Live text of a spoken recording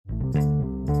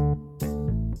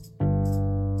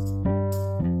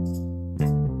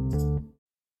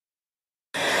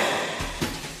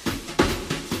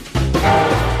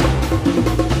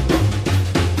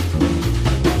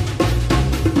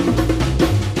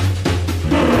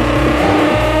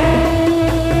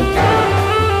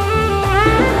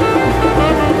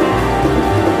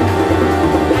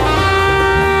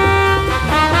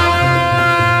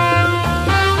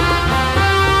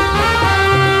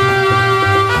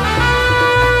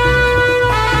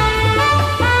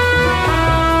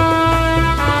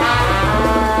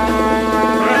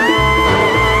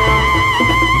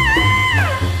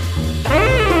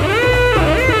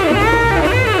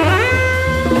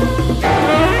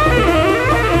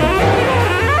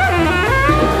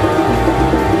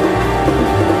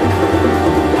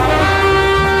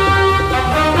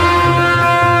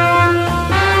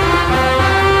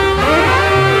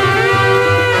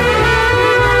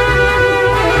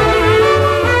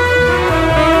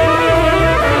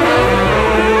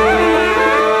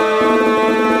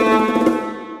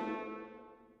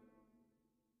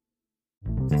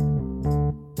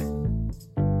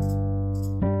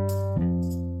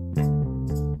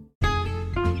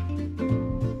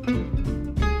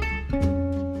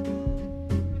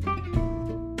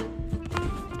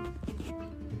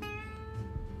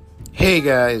Hey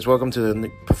guys, welcome to the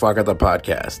PIERRO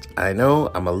podcast. I know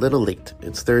I'm a little late.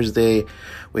 It's Thursday.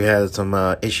 We had some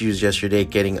issues yesterday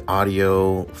getting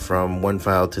audio from one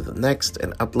file to the next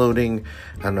and uploading.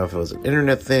 I don't know if it was an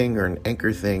internet thing or an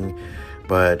Anchor thing,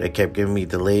 but it kept giving me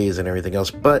delays and everything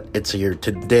else. But it's here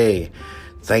today.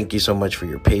 Thank you so much for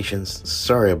your patience.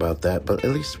 Sorry about that, but at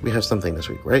least we have something this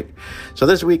week, right? So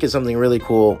this week is something really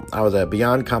cool. I was at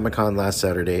Beyond Comic-Con last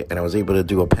Saturday, and I was able to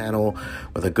do a panel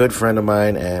with a good friend of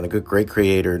mine and a great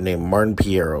creator named Martin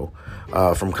PIERRO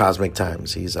from Cosmic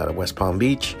Times. He's out of West Palm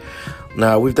Beach.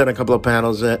 Now, we've done a couple of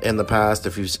panels in the past.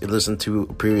 If you've listened to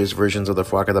previous versions of the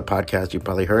PIERRO podcast, you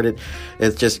probably heard it.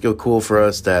 It's just cool for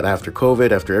us that after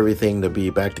COVID, after everything, to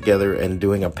be back together and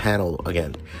doing a panel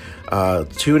again.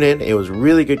 Tune in. It was a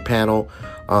really good panel.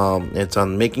 It's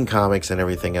on making comics and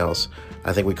everything else.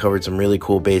 I think we covered some really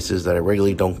cool bases that I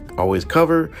regularly don't always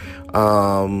cover.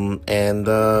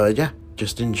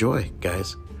 Just enjoy,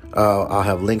 guys. I'll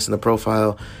have links in the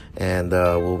profile, and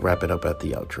we'll wrap it up at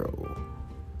the outro.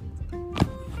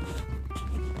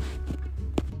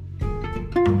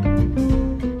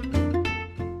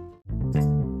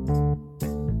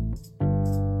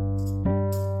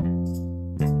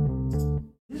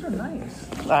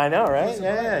 I know, right?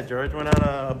 Yeah. George went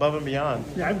out above and beyond.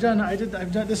 Yeah, I've done.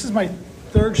 This is my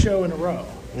third show in a row,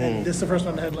 and this is the first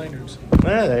one that had lanyards.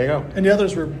 Yeah, there you go. And the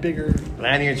others were bigger.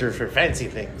 Lanyards are for fancy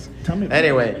things. Tell me about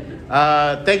Anyway,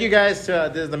 thank you guys.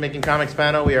 This is the Making Comics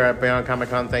panel. We are at Beyond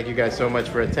Comic-Con. Thank you guys so much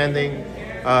for attending.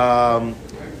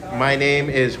 My name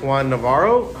is Juan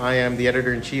Navarro. I am the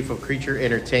editor-in-chief of Creature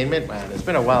Entertainment. Man, it's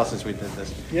been a while since we did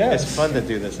this. Yes. It's fun to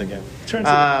do this again.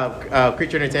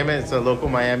 Creature Entertainment is a local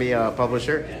Miami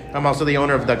publisher. I'm also the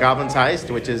owner of The Goblin's Heist,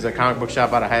 which is a comic book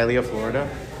shop out of Hialeah, Florida.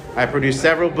 I produce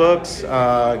several books,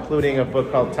 including a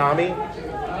book called Tommy.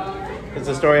 It's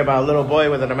a story about a little boy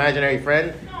with an imaginary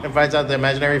friend and finds out the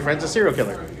imaginary friend's a serial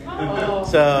killer.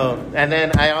 So, and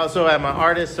then I also am an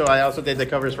artist, so I also did the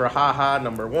covers for Ha Ha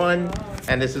 #1,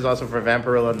 and this is also for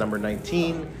Vampirilla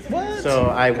 #19. What? So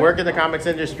I work in the comics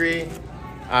industry.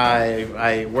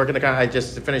 I work in I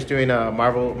just finished doing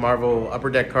Marvel Upper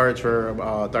Deck cards for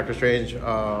Doctor Strange.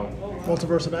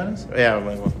 Multiverse of Madness? Yeah,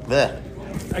 bleh.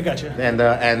 I got you.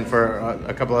 And for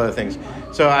a couple other things.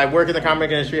 So I work in the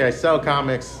comic industry. I sell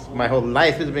comics. My whole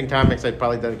life has been comics. I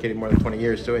probably dedicated more than 20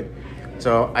 years to it.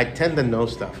 So I tend to know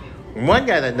stuff. One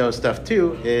guy that knows stuff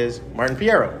too is Martin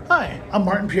PIERRO. Hi, I'm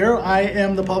Martin PIERRO. I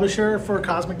am the publisher for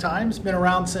Cosmic Times. Been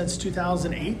around since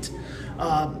 2008.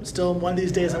 Still, one of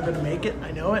these days I'm going to make it.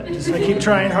 I know it. Just I keep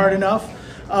trying hard enough.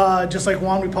 Just like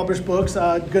Juan, we publish books.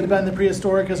 Good, Bad, and the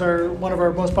Prehistoric is one of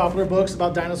our most popular books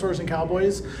about dinosaurs and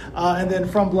cowboys. And then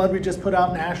From Blood we just put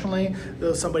out nationally,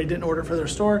 though somebody didn't order it for their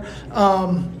store.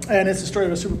 And it's a story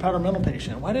of a superpowered mental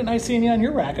patient. Why didn't I see any on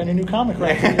your rack, on your new comic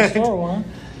rack in your store, Juan?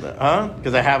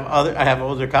 Because I have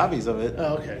older copies of it.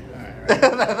 Oh, okay. All right.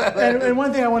 and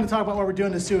one thing I want to talk about while we're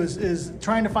doing this too is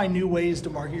trying to find new ways to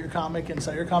market your comic and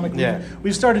sell your comic. Yeah.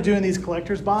 We've started doing these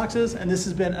collector's boxes, and this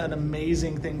has been an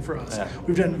amazing thing for us. Yeah.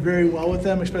 We've done very well with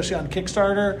them, especially on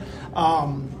Kickstarter.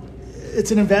 It's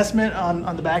an investment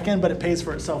on the back end, but it pays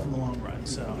for itself in the long run.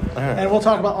 So, And we'll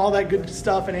talk about all that good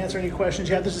stuff and answer any questions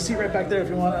you have. There's a seat right back there if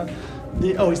you want to.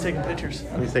 He's taking pictures.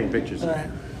 He's taking pictures. All right.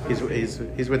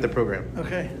 He's with the program.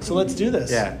 Okay, so let's do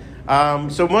this. Yeah.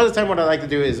 So most of the time what I like to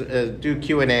do is do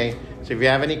Q&A. So if you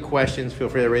have any questions, feel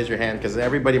free to raise your hand because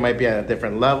everybody might be at a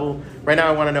different level. Right now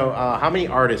I want to know how many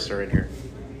artists are in here?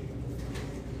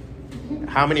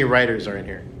 How many writers are in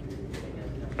here?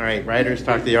 All right, writers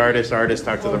talk to the artists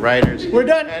talk to the writers. We're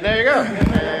done. And there you go.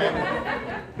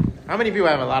 How many people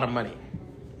have a lot of money?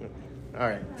 All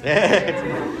right.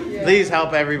 Please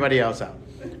help everybody else out.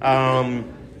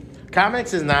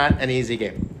 Comics is not an easy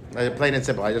game. Plain and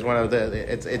simple. I just want to.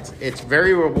 It's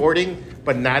very rewarding,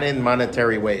 but not in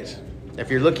monetary ways. If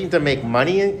you're looking to make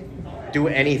money, do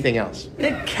anything else.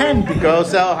 It can be. Go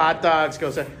sell hot dogs.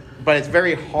 But it's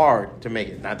very hard to make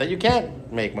it. Not that you can't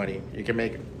make money. You can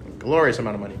make a glorious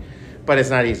amount of money, but it's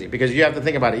not easy because you have to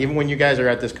think about it. Even when you guys are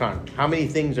at this con, how many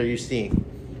things are you seeing?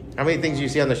 How many things do you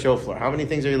see on the show floor? How many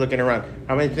things are you looking around?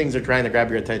 How many things are trying to grab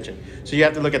your attention? So you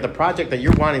have to look at the project that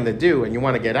you're wanting to do and you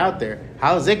want to get out there.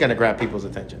 How is it going to grab people's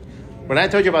attention? When I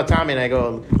told you about Tommy and I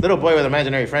go, little boy with an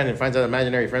imaginary friend and finds out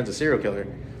imaginary friend's a serial killer,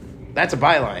 that's a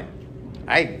byline.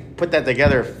 I put that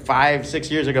together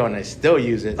 5-6 years ago and I still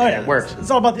use it and it works.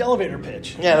 It's all about the elevator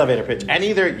pitch. Yeah, elevator pitch. And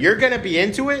either you're going to be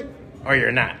into it or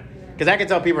you're not. Because I can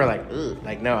tell people are like, ugh,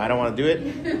 like, no, I don't want to do it.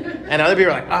 And other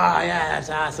people are like, oh, yeah,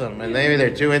 that's awesome. And maybe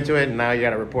they're too into it, and now you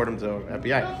got to report them to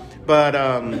FBI. But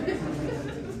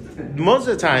most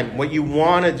of the time, what you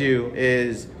want to do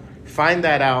is Find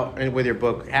that out with your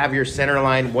book. Have your center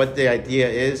line, what the idea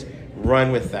is,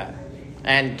 run with that.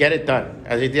 And get it done.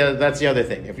 That's the other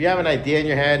thing. If you have an idea in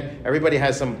your head, everybody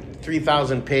has some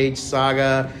 3,000-page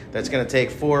saga that's going to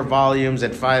take 4 volumes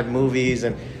and 5 movies.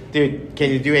 And dude, can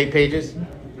you do 8 pages?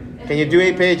 Can you do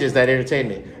 8 pages? That entertain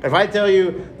me. If I tell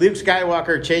you Luke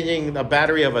Skywalker changing the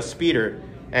battery of a speeder,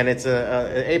 and it's an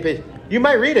 8-page, you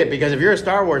might read it, because if you're a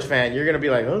Star Wars fan, you're going to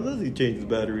be like, oh, does he change the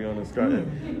battery on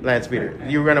a land speeder?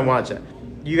 You're going to watch that.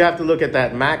 You have to look at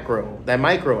that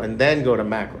micro, and then go to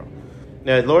macro.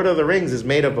 Now, Lord of the Rings is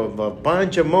made up of a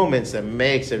bunch of moments that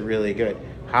makes it really good.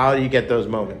 How do you get those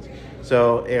moments?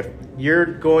 So if you're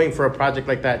going for a project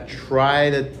like that, try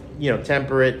to,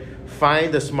 temper it.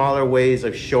 Find the smaller ways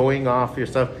of showing off your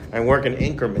stuff and work in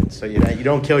increments so you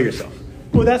don't kill yourself.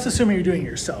 Well, that's assuming you're doing it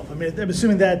yourself. I mean, I'm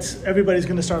assuming that everybody's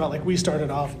going to start out like we started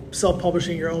off,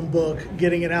 self-publishing your own book,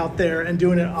 getting it out there, and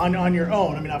doing it on your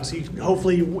own. I mean, obviously,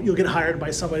 hopefully you'll get hired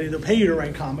by somebody to pay you to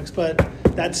write comics, but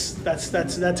that's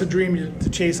a dream to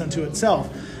chase unto itself.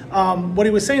 What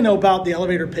he was saying, though, about the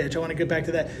elevator pitch, I want to get back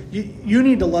to that. You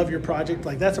need to love your project.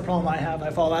 Like, that's a problem I have.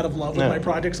 I fall out of love with my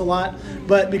projects a lot.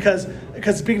 But because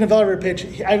speaking of elevator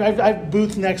pitch, I've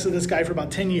boothed next to this guy for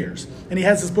about 10 years. And he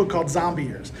has this book called Zombie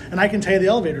Years. And I can tell you the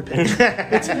elevator pitch.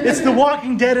 It's The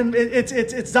Walking Dead, and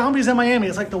it's zombies in Miami.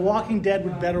 It's like The Walking Dead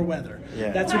with better weather.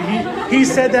 Yeah. That's what he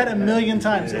said that a million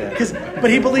times.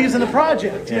 But he believes in the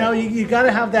project. Yeah. You got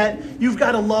to have that. You've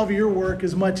got to love your work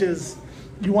as much as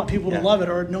you want people to love it,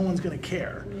 or no one's going to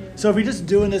care. So if you're just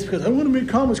doing this because I want to make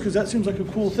comics because that seems like a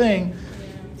cool thing,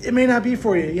 it may not be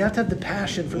for you. You have to have the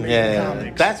passion for making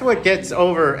comics. That's what gets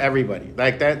over everybody.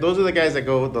 Like that. Those are the guys that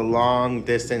go the long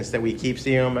distance that we keep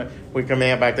seeing them. We come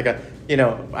back to,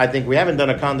 I think we haven't done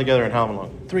a con together in how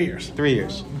long? 3 years. 3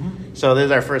 years. Mm-hmm. So this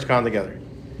is our first con together.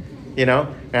 And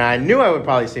I knew I would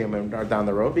probably see him down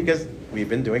the road because we've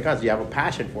been doing cons. You have a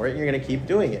passion for it, and you're going to keep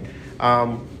doing it.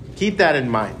 Keep that in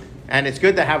mind. And it's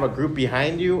good to have a group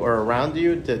behind you or around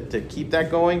you to keep that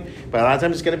going. But a lot of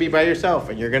times it's going to be by yourself,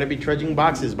 and you're going to be trudging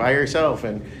boxes by yourself,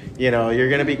 and you're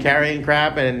going to be carrying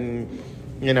crap, and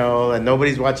and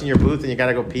nobody's watching your booth, and you got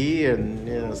to go pee,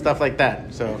 and stuff like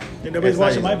that. So nobody's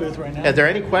watching my booth right now. Is there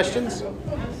any questions?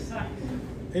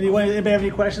 Anybody have any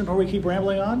questions before we keep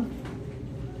rambling on?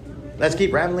 Let's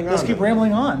keep rambling on. Let's keep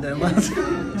rambling on then.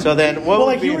 So then,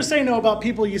 you were saying about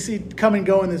people you see come and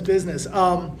go in this business.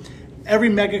 Every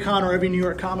MegaCon or every New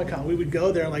York Comic Con, we would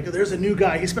go there and there's a new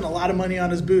guy. He spent a lot of money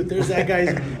on his booth. There's that guy.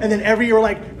 And then every year we're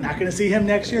like, not going to see him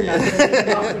next year. Not going to see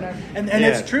him and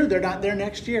it's true. They're not there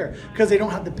next year because they don't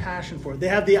have the passion for it. They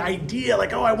have the idea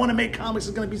I want to make comics.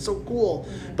 It's going to be so cool.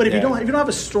 But if you don't have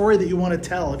a story that you want to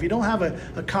tell, if you don't have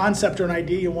a concept or an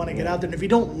idea you want to get out there, and if you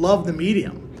don't love the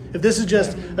medium, if this is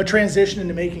just a transition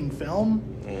into making film,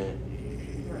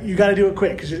 you got to do it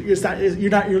quick because you're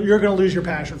going to lose your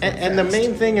passion for it. And the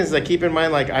main thing is keep in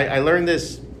mind, I learned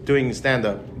this doing stand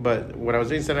up, but when I was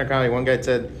doing stand up comedy, one guy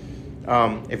said,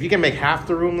 if you can make half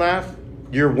the room laugh,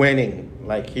 you're winning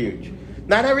huge.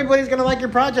 Not everybody's going to like your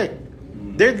project.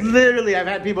 There's literally, I've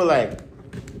had people and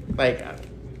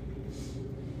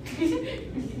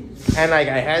I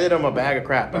handed them a bag of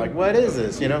crap. I'm like, what is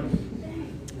this?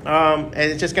 And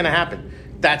it's just going to happen.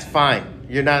 That's fine.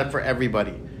 You're not for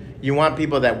everybody. You want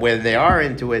people that when they are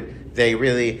into it,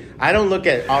 I don't look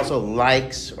at also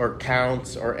likes or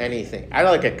counts or anything. I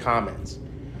look at comments.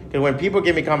 Because when people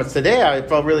give me comments today, I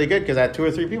felt really good because I had 2 or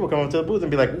 3 people come up to the booth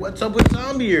and be like, what's up with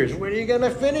Zombie Years? When are you going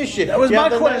to finish it? That was my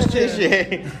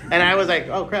question. And I was like,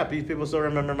 oh crap, these people still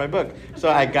remember my book. So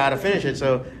I got to finish it.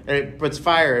 So it puts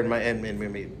fire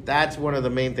in me. That's one of the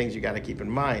main things you got to keep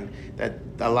in mind. That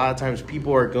a lot of times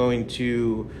people are going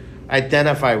to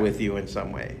identify with you in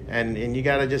some way, and you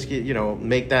got to just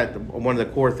make that one of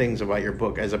the core things about your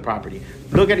book as a property.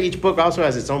 Look at each book also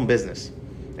as its own business.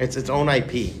 It's its own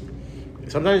IP.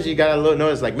 Sometimes you got to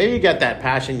notice maybe you got that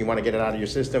passion, you want to get it out of your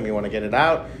system, you want to get it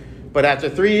out, but after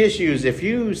 3 issues, if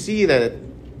you see that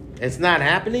it's not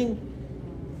happening,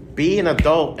 be an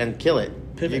adult and kill it.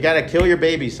 Pivot. You got to kill your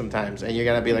babies sometimes, and you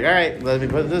got to be like, all right, let me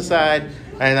put this aside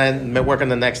and then work on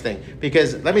the next thing.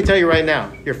 Because let me tell you right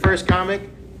now, your first comic,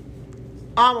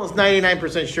 almost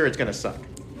 99% sure it's going to suck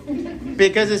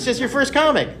because it's just your first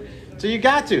comic. So you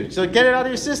got to. So get it out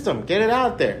of your system. Get it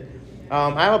out there.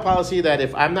 I have a policy that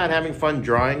if I'm not having fun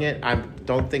drawing it, I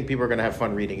don't think people are going to have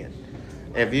fun reading it.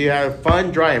 If you have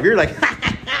fun drawing, if you're like,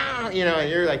 and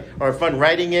you're like, or fun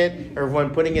writing it, or fun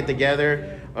putting it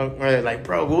together, or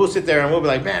bro, we'll sit there and we'll be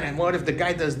like, man, and what if the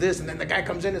guy does this, and then the guy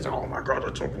comes in and says, oh my God,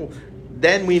 that's so cool.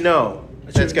 Then we know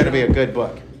that's going to be a good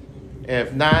book.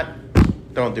 If not,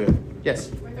 don't do it.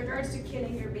 Yes? With regards to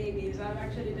killing your babies, I've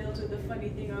actually dealt with the funny me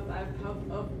think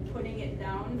of putting it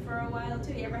down for a while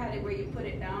too. You ever had it where you put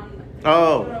it down?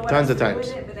 Oh, tons of times.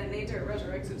 It, but then later it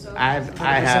resurrects itself.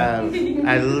 I have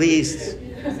at least.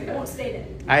 It won't stay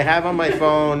dead. I have on my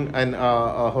phone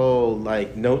a whole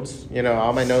like notes.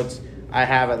 All my notes. I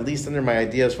have at least under my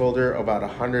ideas folder about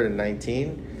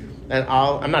 119. And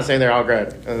I'm not saying they're all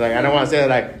good. I don't want to say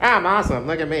like, I'm awesome.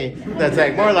 Look at me. That's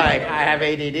like more like I have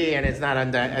ADD and it's not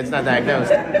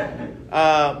diagnosed.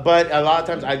 But a lot of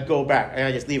times I go back and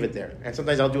I just leave it there. And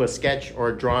sometimes I'll do a sketch or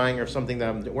a drawing or something that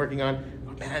I'm working on.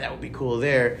 Oh, man, that would be cool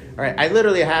there. All right, I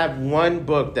literally have one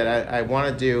book that I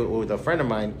want to do with a friend of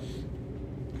mine.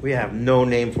 We have no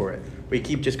name for it. We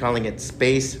keep just calling it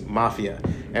Space Mafia.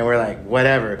 And we're like,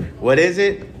 whatever. What is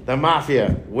it? The Mafia.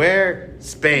 Where?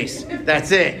 Space.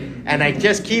 That's it. And I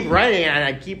just keep writing and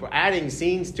I keep adding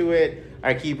scenes to it.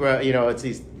 I keep, it's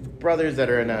these brothers that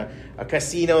are in a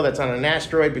casino that's on an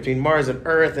asteroid between Mars and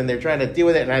Earth, and they're trying to deal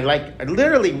with it. And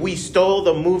literally, we stole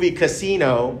the movie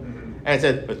Casino and I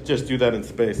said, let's just do that in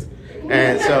space.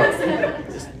 And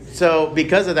so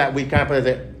because of that, we kind of put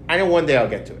it, I know one day I'll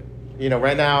get to it.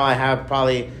 Right now I have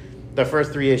probably the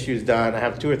first 3 issues done. I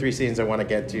have 2 or 3 scenes I want to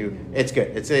get to. It's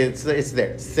good. It's there.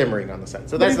 It's simmering on the side.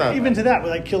 So that's not even to that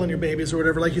with like killing your babies or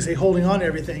whatever. Like you say, holding on to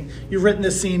everything. You've written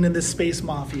this scene in this space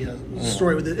mafia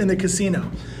story in the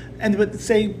casino. But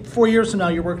say 4 years from now,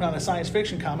 you're working on a science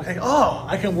fiction comic. Like,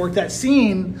 I can work that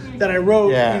scene that I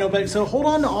wrote. Yeah. But so hold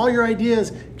on to all your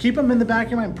ideas. Keep them in the back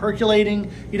of your mind,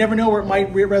 percolating. You never know where it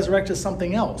might resurrect as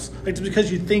something else. Like just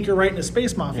because you think you're writing a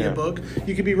space mafia book,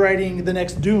 you could be writing the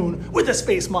next Dune with a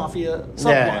space mafia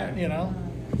subplot.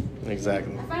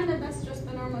 Exactly. I find that that's just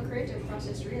the normal creative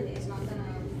process. Really, it's not gonna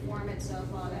form itself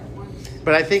all at once.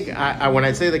 But I think when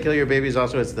I say the kill your babies,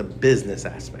 also it's the business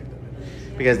aspect.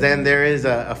 Because then there is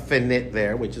a finite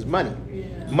there, which is money.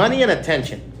 Yeah. Money and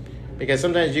attention. Because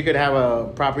sometimes you could have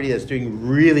a property that's doing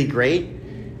really great,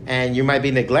 and you might be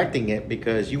neglecting it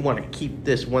because you want to keep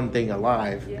this one thing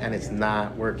alive, and it's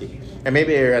not working. And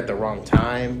maybe you're at the wrong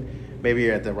time. Maybe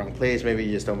you're at the wrong place. Maybe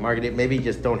you just don't market it. Maybe you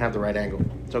just don't have the right angle.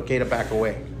 It's okay to back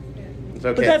away. It's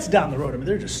okay. But that's down the road. I mean,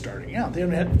 they're just starting out. They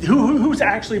don't have, who's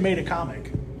actually made a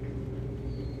comic?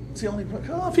 It's the only book.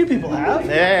 Oh, a few people have.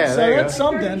 Yeah, so that's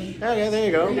something. Okay, there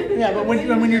you go. Yeah, but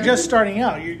when you're just starting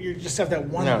out, you just have that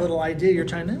one little idea. You're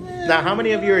trying to. Now, how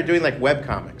many of you are doing like web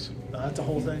comics? That's a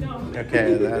whole thing.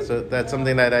 Okay, that's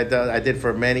something that I did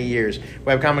for many years.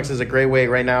 Web comics is a great way.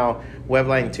 Right now,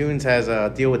 Webline Tunes has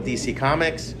a deal with DC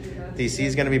Comics. DC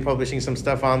is going to be publishing some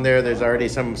stuff on there. There's already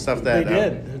some stuff that they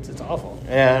did. It's awful.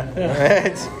 Yeah.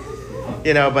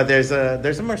 But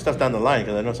there's some more stuff down the line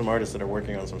because I know some artists that are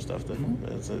working on some stuff.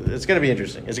 It's going to be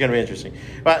interesting. It's going to be interesting.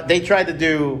 But they tried to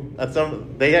do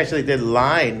they actually did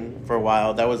Line for a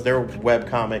while. That was their web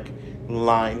comic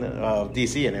line of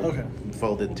DC, and it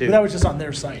folded too. But that was just on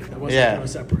their site. That wasn't that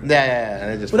was separate.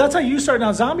 Yeah. But that's how you started.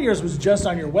 Now, Zombie Years was just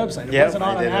on your website. It wasn't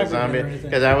on an aggregator or anything.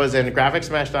 Because I was in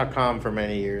GraphicSmash.com for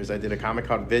many years. I did a comic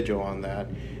called Vigil on that.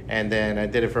 And then I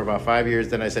did it for about 5 years.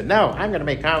 Then I said, no, I'm going to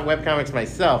make web comics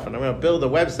myself, and I'm going to build a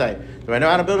website. Do I know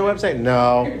how to build a website?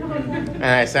 No. And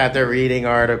I sat there reading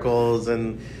articles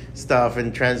and stuff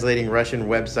and translating Russian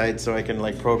websites so I can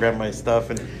program my stuff.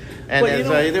 And that's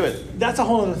how you do it. That's a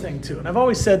whole other thing, too. And I've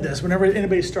always said this, whenever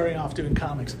anybody's starting off doing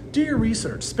comics, do your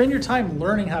research. Spend your time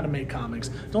learning how to make comics.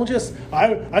 Don't just,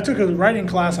 I took a writing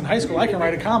class in high school, I can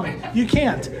write a comic. You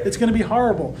can't. It's going to be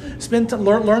horrible.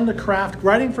 Learn the craft.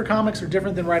 Writing for comics are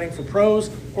different than writing for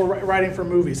prose or writing for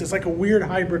movies. It's like a weird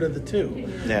hybrid of the two.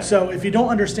 Yeah. So if you don't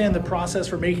understand the process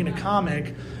for making a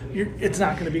comic, it's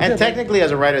not going to be good. And technically,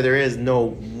 as a writer, there is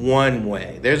no one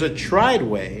way. There's a tried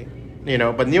way.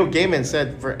 But Neil Gaiman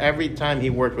said for every time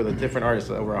he worked with a different artist,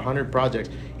 over 100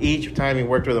 projects, each time he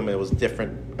worked with them, it was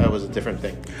different. It was a different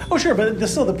thing. Oh, sure, but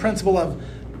there's still the principle of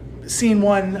scene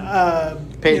one,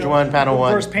 page one, panel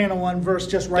one, versus panel one, versus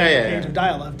just writing a page of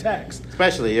dialogue, text.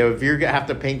 Especially if you have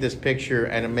to paint this picture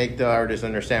and make the artist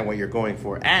understand what you're going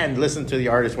for, and listen to the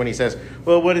artist when he says,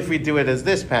 "Well, what if we do it as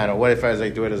this panel? What if I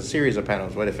do it as a series of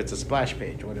panels? What if it's a splash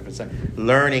page? What if it's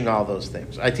learning all those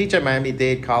things?" I teach at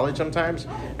Miami-Dade College sometimes,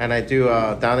 and I do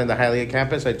down in the Hialeah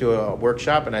campus. I do a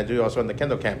workshop, and I do also on the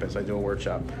Kendall campus. I do a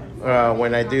workshop.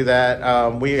 When I do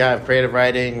that, we have creative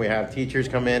writing. We have teachers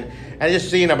come in, and just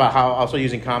seeing about how also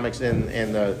using comics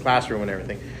in the classroom and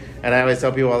everything. And I always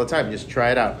tell people all the time, just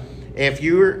try it out. If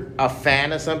you're a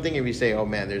fan of something, if you say, oh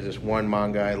man, there's this one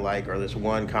manga I like or this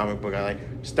one comic book I like,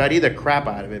 study the crap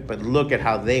out of it, but look at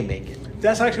how they make it.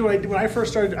 That's actually what I did when I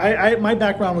first started. My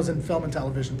background was in film and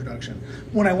television production.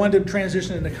 When I wanted to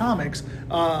transition into comics,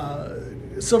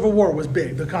 Civil War was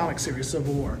big, the comic series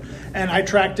Civil War. And I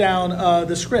tracked down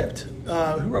the script.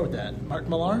 Who wrote that? Mark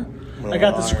Millar? I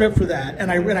got the script for that,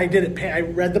 and I did it. I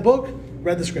read the book,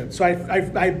 read the script. So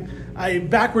I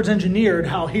backwards engineered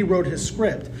how he wrote his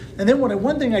script. And then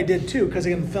one thing I did too, because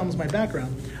again, film's my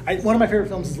background. One of my favorite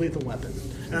films is Lethal Weapon.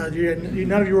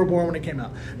 None of you were born when it came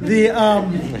out.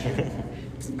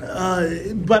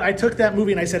 But I took that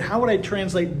movie and I said, how would I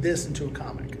translate this into a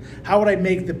comic? How would I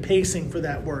make the pacing for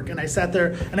that work? And I sat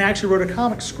there and I actually wrote a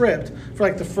comic script for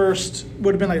like the first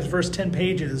 10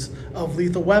 pages of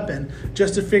Lethal Weapon,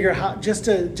 just to figure how, just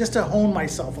to hone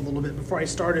myself a little bit before I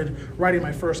started writing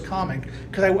my first comic,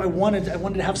 because I wanted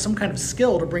to have some kind of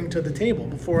skill to bring to the table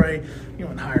before I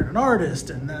hired an artist,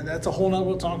 and that's a whole nother,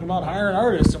 we'll talk about hiring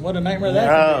artists and what a nightmare that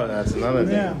can be. That's another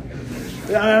thing.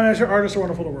 I'm sure artists are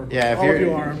wonderful to work with. Yeah, all of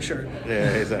you are, I'm sure.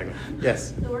 Yeah, exactly.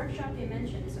 Yes. The workshop you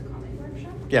mentioned is a comic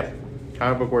workshop? Yeah,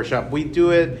 comic book workshop. We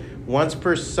do it once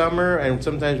per summer and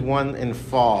sometimes one in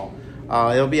fall.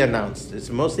 It'll be announced. It's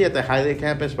mostly at the Hialeah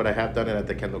campus, but I have done it at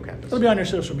the Kendall campus. It'll be on your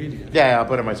social media. Yeah, I'll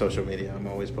put it on my social media. I'm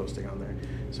always posting on there.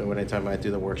 So anytime I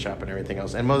do the workshop and everything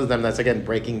else. And most of them, that's, again,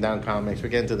 breaking down comics. We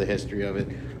get into the history of it.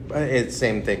 But it's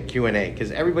same thing, Q&A,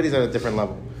 because everybody's at a different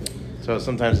level. So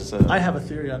sometimes it's I have a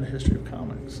theory on the history of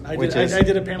comics. I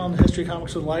did a panel on the history of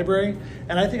comics with the library,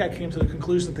 and I think I came to the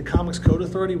conclusion that the Comics Code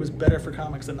Authority was better for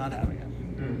comics than not having it.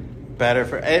 Better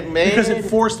for it made, because it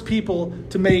forced people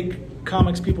to make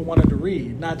comics people wanted to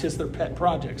read, not just their pet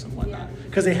projects and whatnot.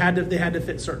 Because they had to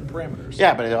fit certain parameters.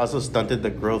 Yeah, but it also stunted the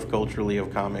growth culturally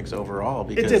of comics overall.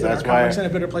 Because it did. That's why comics in a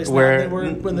better place now than they were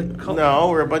when the culture. No,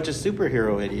 we're a bunch of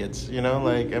superhero idiots. And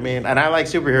I like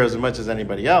superheroes as much as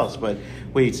anybody else, but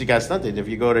we got stunted. If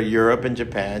you go to Europe and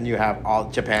Japan, you have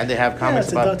they have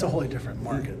comics about. That's a wholly different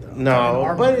market, though.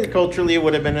 No, but culturally it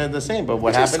would have been the same. But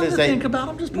what happened is think about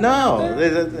them. Just I'm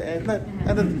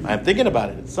thinking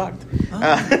about it. It sucked.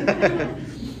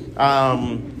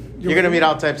 You're going to meet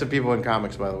all types of people in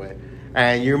comics, by the way.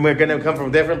 And you're going to come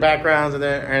from different backgrounds, and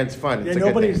it's fun. Yeah,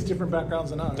 nobody has different backgrounds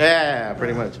than us. Yeah,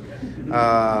 pretty much.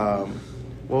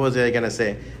 What was I going to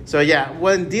say? So, yeah,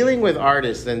 when dealing with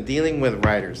artists and dealing with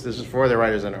writers, this is for the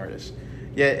writers and artists.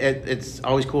 Yeah, it's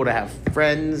always cool to have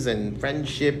friends and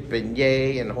friendship and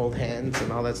yay and hold hands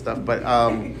and all that stuff. But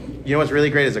you know what's really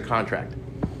great is a contract.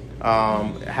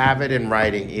 Have it in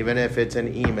writing, even if it's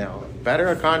an email. Better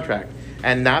a contract.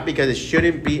 And not because it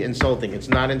shouldn't be insulting. It's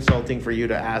not insulting for you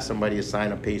to ask somebody to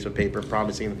sign a piece of paper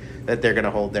promising that they're going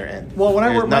to hold their end. Well, when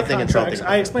I work my contracts,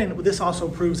 I explain this also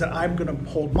proves that I'm going to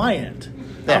hold my end.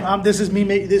 Yeah. This is me.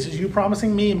 This is you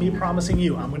promising me and me promising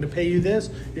you. I'm going to pay you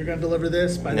this. You're going to deliver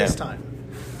this by this time.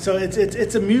 So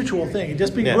it's a mutual thing.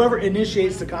 Just because whoever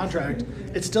initiates the contract,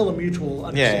 it's still a mutual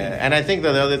understanding. Yeah, and I think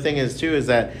that the other thing is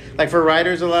that, like for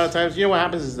writers, a lot of times, what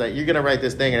happens is that you're gonna write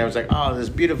this thing, and I was like, oh, this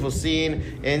beautiful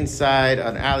scene inside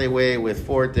an alleyway with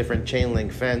 4 different chain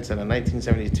link fence and a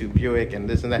 1972 Buick and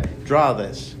this and that. Draw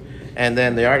this, and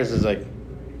then the artist is like,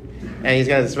 and he's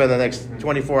gonna spend the next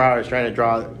 24 hours trying to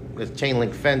draw this chain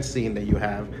link fence scene that you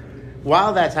have.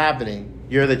 While that's happening,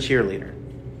 you're the cheerleader.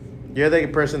 You're the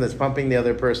person that's pumping the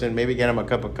other person, maybe get them a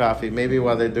cup of coffee, maybe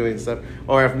while they're doing stuff.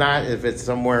 Or if not, if it's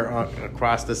somewhere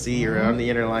across the sea or on the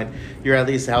interline, you're at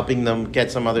least helping them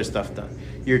get some other stuff done.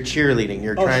 You're cheerleading.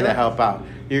 You're trying to help out.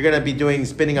 You're going to be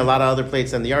spinning a lot of other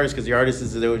plates than the artist, because the artist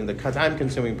is doing the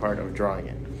time-consuming part of drawing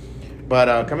it.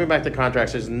 But coming back to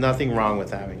contracts, there's nothing wrong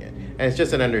with having it. And it's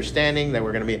just an understanding that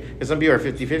we're going to be, because some people are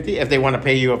 50-50. If they want to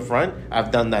pay you up front,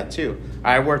 I've done that too.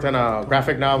 I worked on a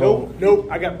graphic novel. Nope.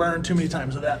 I got burned too many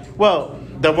times with that. Well,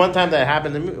 the one time that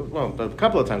happened to me, a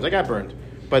couple of times I got burned.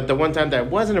 But the one time that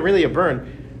wasn't really a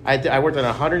burn, I worked on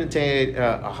a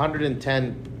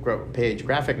 110 page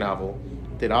graphic novel,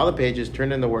 did all the pages,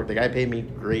 turned in the work. The guy paid me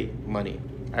great money.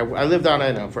 I lived on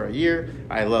it for a year.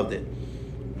 I loved it.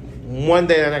 One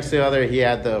day, the next to the other, he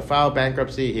had to file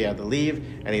bankruptcy, he had to leave,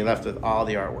 and he left with all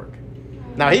the artwork.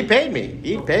 Now, he paid me.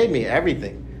 He paid me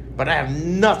everything. But I have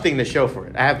nothing to show for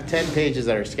it. I have 10 pages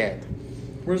that are scanned.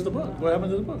 Where's the book? What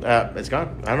happened to the book? It's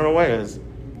gone. I don't know where it is.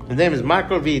 His name is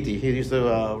Marco Vitti. He used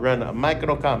to run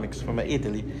Micro Comics from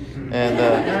Italy. And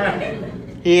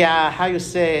he,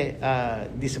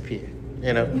 disappeared.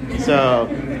 So...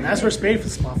 That's where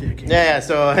Space Mafia came. Yeah,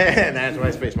 so that's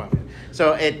why Space Mafia.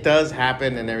 So it does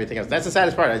happen and everything else. That's the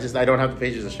saddest part. I don't have the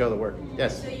pages to show the work.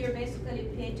 Yes. So you're basically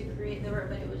paid to create the work,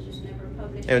 but it was just never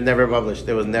published. It was never published.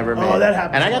 It was never made. Oh, that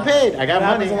happens. And I got paid. I got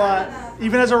money. Happens a lot.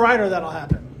 Even as a writer, that'll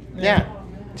happen. Yeah.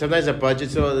 Sometimes the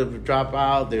budgets will drop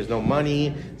out. There's no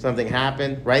money. Something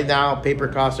happened. Right now, paper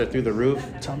costs are through the roof.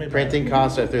 Tell me about Printing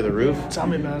costs are through the roof. Tell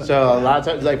me about it. So a lot of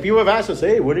times, like people have asked us,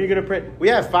 hey, what are you going to print? We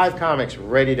have 5 comics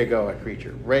ready to go at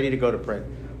Creature, ready to go to print.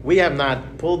 We have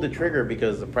not pulled the trigger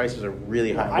because the prices are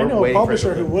really high. I know a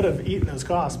publisher who would have eaten those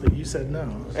costs, but you said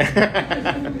no.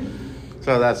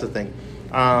 So that's the thing.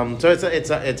 So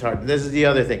it's hard. This is the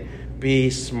other thing. Be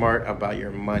smart about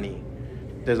your money.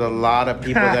 There's a lot of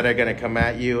people that are going to come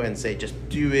at you and say, just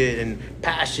do it, and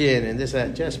passion and this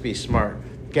and that. Just be smart.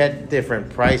 Get different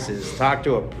prices. Talk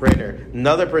to a printer.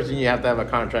 Another person you have to have a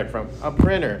contract from, a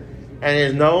printer. And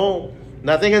there's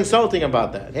nothing insulting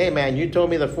about that. Hey, man, you told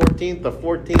me the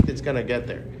 14th it's going to get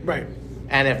there. Right.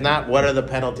 And if not, what are the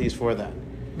penalties for that?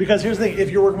 Because here's the thing, if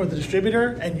you're working with a distributor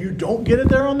and you don't get it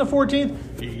there on the 14th,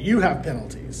 you have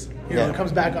penalties. It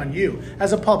comes back on you.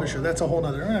 As a publisher, that's a whole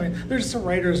other. I mean, there's some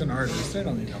writers and artists. They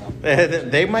don't need help.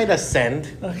 They might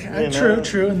ascend. Okay.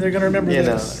 True. And they're going to remember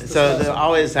this. So they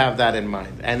always have that in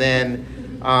mind. And then,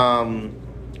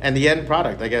 and the end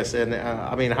product, I guess. And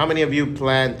I mean, how many of you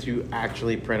plan to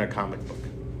actually print a comic book?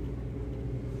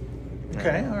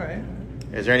 Okay, all right.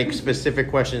 Is there any specific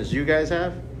questions you guys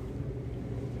have?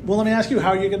 Well, let me ask you, how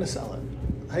are you going to sell it?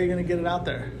 How are you going to get it out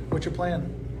there? What's your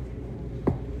plan?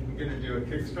 I'm going to do a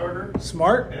Kickstarter.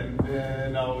 Smart. And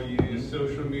then I'll use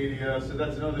social media. So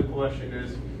that's another question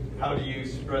is, how do you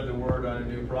spread the word on a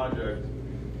new project?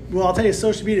 Well, I'll tell you,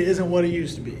 social media isn't what it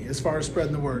used to be as far as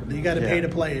spreading the word. You got to pay to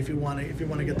play if you want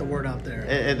to get the word out there.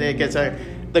 It gets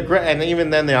and even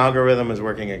then the algorithm is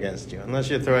working against you unless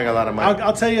you're throwing a lot of money.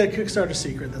 I'll tell you a Kickstarter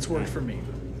secret that's worked for me.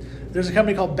 There's a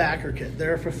company called BackerKit.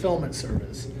 They're a fulfillment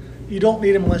service. You don't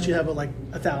need them unless you have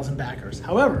 1,000 backers.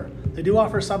 However, they do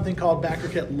offer something called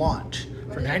BackerKit Launch.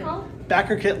 What is it called?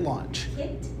 BackerKit Launch.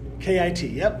 Kit? KIT.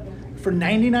 Yep. For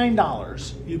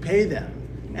 $99, you pay them.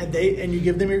 And you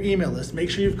give them your email list. Make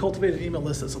sure you've cultivated an email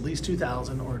list that's at least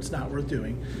 2,000 or it's not worth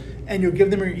doing. And you'll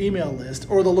give them your email list,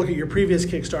 or they'll look at your previous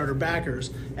Kickstarter backers,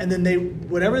 and then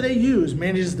whatever they use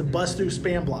manages to bust through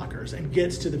spam blockers and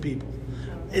gets to the people.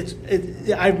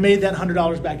 I've made that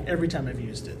 $100 back every time I've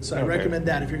used it. So I recommend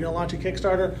that. If you're going to launch a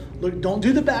Kickstarter, don't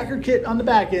do the backer kit on the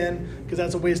back end because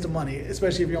that's a waste of money,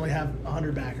 especially if you only have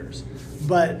 100 backers.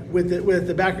 But with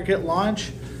the backer kit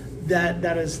launch, that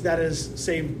has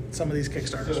saved some of these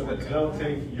Kickstarters. So they'll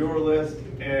take your list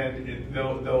and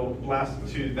they'll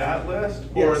blast to that list,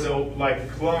 or they'll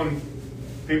clone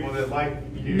people that like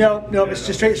you. No, it's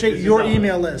just straight your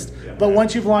email list. Yeah. But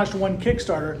once you've launched one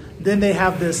Kickstarter, then they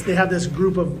have this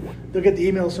group of, they'll get the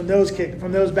emails from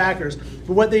those backers.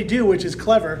 But what they do, which is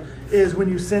clever, is when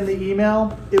you send the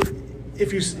email,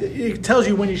 it tells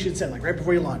you when you should send, right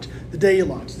before you launch, the day you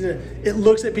launch. It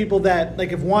looks at people that,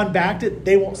 if Juan backed it,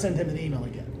 they won't send him an email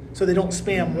again. So they don't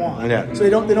spam Juan. Yeah. So they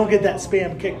don't get that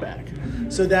spam kickback.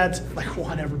 So that's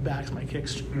Juan never backs my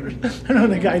Kickstarter. I've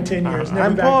known the guy 10 years. Never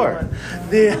I'm poor.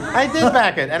 I did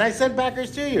back it, and I sent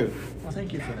backers to you. Well,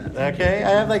 thank you for that. Okay, I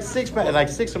have six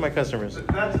of my customers.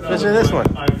 That's especially this one.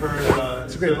 I've heard.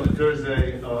 There's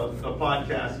a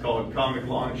podcast called Comic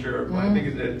Launcher. I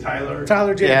think it's Tyler.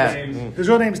 Tyler James. Yeah. His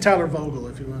real name's Tyler Vogel,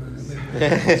 if you want to.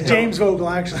 It's James Vogel,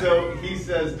 actually. So he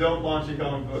says, don't launch a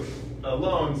comic book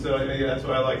alone. So that's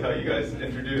why I like how you guys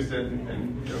introduced it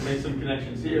and made some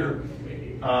connections here.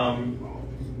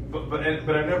 But I've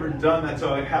never done that.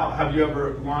 So how have you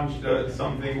ever launched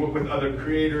something with other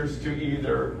creators to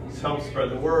either help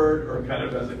spread the word or kind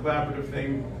of as a collaborative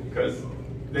thing because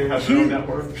they have their own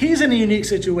network? He's in a unique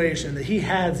situation that he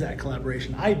has that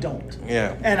collaboration. I don't.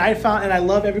 Yeah. And I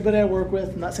love everybody I work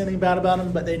with. I'm not saying anything bad about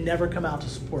them, but they never come out to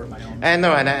support my own. And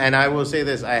no, and I will say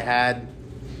this: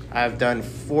 I've done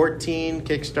 14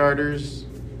 Kickstarters,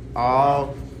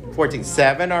 all 14.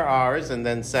 7 are ours, and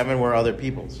then 7 were other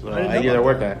people's. So I either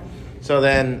worked at. So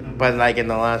then, but in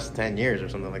the last 10 years or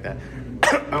something like that,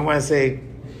 I want to say,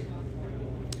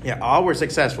 all were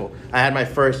successful. I had my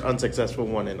first unsuccessful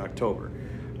one in October.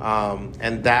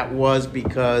 And that was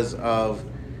because of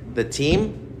the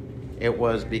team. It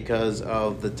was because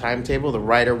of the timetable. The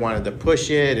writer wanted to push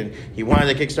it, and he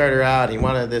wanted the Kickstarter out. He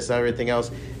wanted this, everything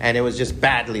else, and it was just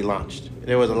badly launched.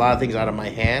 There was a lot of things out of my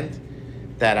hand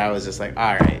that I was just all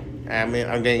right, I'm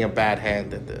getting a bad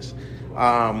hand at this. You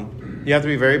have to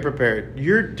be very prepared.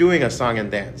 You're doing a song and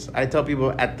dance. I tell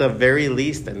people at the very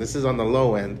least, and this is on the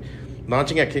low end,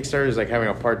 launching a Kickstarter is like having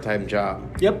a part-time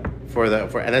job. Yep.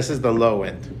 And this is the low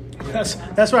end.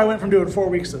 That's why I went from doing 4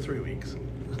 weeks to 3 weeks.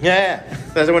 Yeah.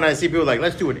 That's when I see people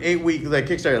let's do an 8-week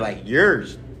Kickstarter. You're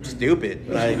stupid.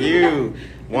 You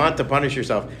want to punish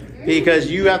yourself. Because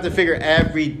you have to figure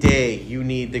every day you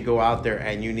need to go out there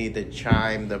and you need to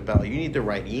chime the bell. You need to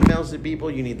write emails to people.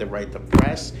 You need to write to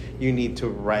press. You need to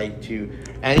write to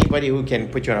anybody who can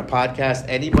put you on a podcast,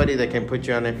 anybody that can put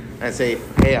you on it and say,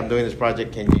 hey, I'm doing this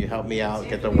project. Can you help me out?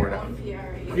 Get the word out.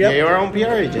 Yep. Yeah, your own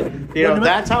PR agent.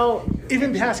 That's how.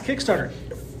 Even past Kickstarter,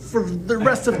 for the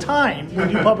rest of time.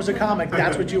 When you publish a comic,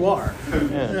 that's what you are.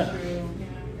 Yeah.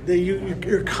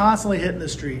 You're constantly hitting the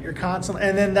street. You're constantly,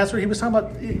 and then that's what he was talking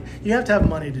about. You have to have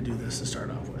money to do this to start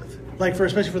off with. Like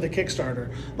especially for the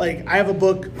Kickstarter. Like I have a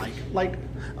book,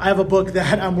 I have a book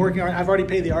that I'm working on. I've already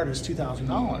paid the artist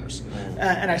 $2,000,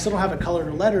 and I still don't have it colored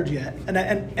or lettered yet.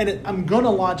 I'm going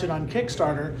to launch it on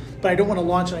Kickstarter, but I don't want to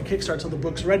launch it on Kickstarter until the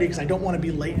book's ready because I don't want to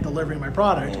be late in delivering my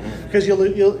product because you'll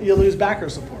lose backer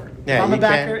support. Yeah, if I'm a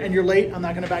backer and you're late, I'm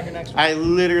not going to back your next one. I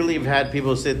literally have had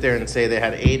people sit there and say they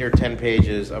had 8 or 10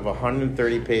 pages of a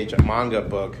 130-page manga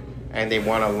book, and they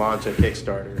want to launch a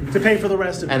Kickstarter. To pay for the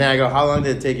rest of it. And then I go, how long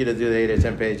did it take you to do the 8 or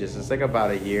 10 pages? It's like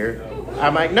about a year.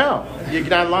 I'm like, no, you're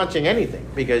not launching anything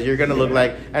because you're going to look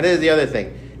like... And this is the other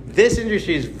thing. This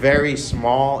industry is very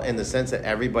small in the sense that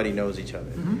everybody knows each other.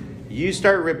 Mm-hmm. You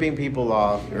start ripping people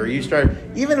off, or you start...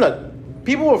 Even, look,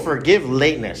 people will forgive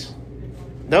lateness.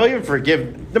 They'll even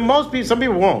forgive... Most people, some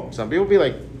people won't. Some people will be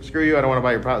like, screw you, I don't want to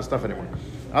buy your stuff anymore.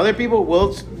 Other people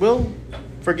will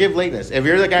forgive lateness. If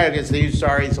you're the guy who gets to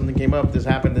sorry, something came up, this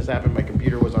happened, my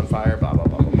computer was on fire, blah, blah,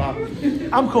 blah, blah, blah.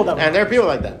 I'm cool that way. And there are people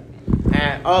like that.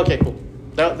 And, okay, cool.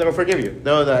 They'll forgive you.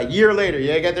 A year later, you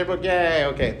get their book, yeah,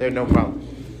 okay, there's no problem.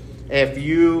 If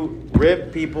you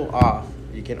rip people off,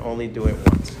 you can only do it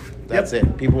once. That's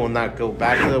it. People will not go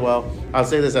back to the well. I'll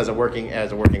say this as a working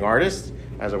artist,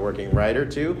 as a working writer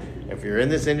too. If you're in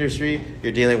this industry,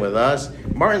 you're dealing with us.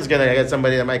 Martin's gonna get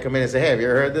somebody that might come in and say, "Hey, have you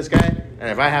ever heard this guy?" And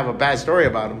if I have a bad story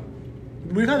about him,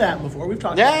 we've had that before. We've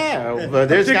talked. Yeah, but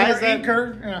there's guys that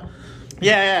anchor.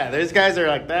 Yeah. There's guys that are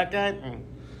like that guy.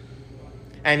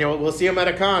 And we'll see him at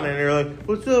a con, and they're like,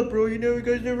 "What's up, bro? You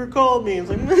guys never called me." It's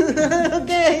like,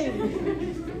 okay.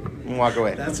 And walk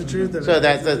away. That's the truth of it. So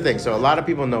that's the thing. So a lot of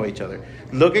people know each other.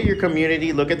 Look at your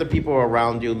community. Look at the people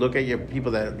around you. Look at your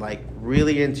people that like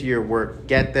really into your work.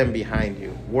 Get them behind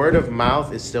you. Word of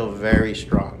mouth is still very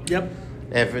strong. Yep.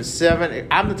 If it's 7,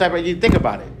 I'm the type of, you think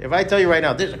about it. If I tell you right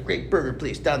now, there's a great burger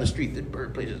place down the street. This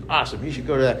burger place is awesome. You should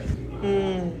go to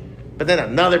that. But then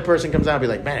another person comes out and be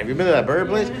like, man, have you been to that burger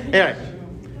place? Anyway.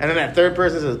 And then that third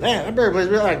person says, man, that burger place,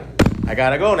 really like, I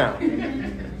gotta go now.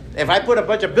 If I put a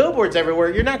bunch of billboards everywhere,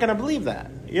 you're not going to believe that.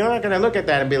 You're not going to look at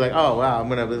that and be like, oh, wow, I'm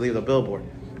going to believe the billboard.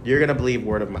 You're going to believe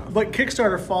word of mouth. But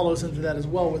Kickstarter follows into that as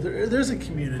well. There's a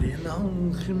community. And the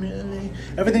whole community.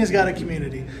 Everything's got a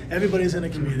community. Everybody's in a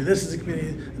community. This is a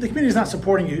community. The community's not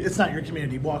supporting you. It's not your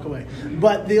community. Walk away.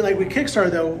 But with Kickstarter,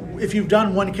 though, if you've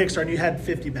done one Kickstarter and you had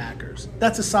 50 backers,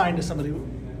 that's a sign to somebody,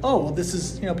 oh, well, this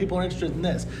is, people are interested in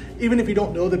this. Even if you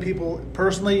don't know the people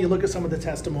personally, you look at some of the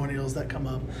testimonials that come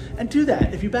up and do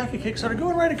that. If you back a Kickstarter, go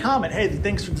and write a comment. Hey,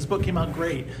 thanks for this book came out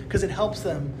great. Because it helps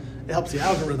them. It helps the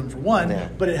algorithm for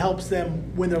one, but it helps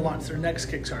them when they're launching their next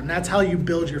Kickstarter. And that's how you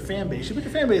build your fan base. You build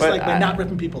your fan base by not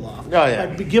ripping people off. Oh, yeah.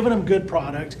 By giving them good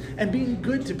product and being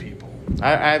good to people.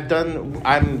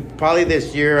 I'm probably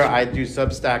this year, I do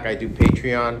Substack, I do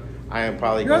Patreon. I am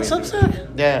probably You're on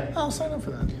Substack? Yeah. I'll sign up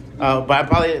for that.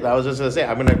 But I was just going to say,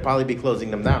 I'm going to probably be closing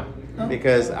them down. Oh.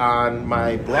 Because on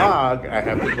my blog, I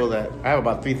have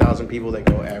about 3,000 people that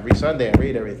go every Sunday and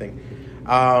read everything.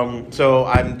 So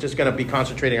I'm just going to be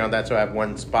concentrating on that so I have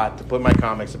one spot to put my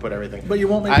comics, to put everything. But you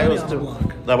won't make money on a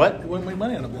blog. The what? You won't make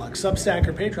money on a blog. Substack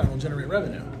or Patreon will generate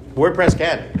revenue. WordPress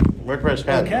can. WordPress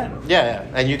can. Oh, it can? Yeah.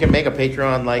 And you can make a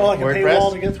Patreon like WordPress. A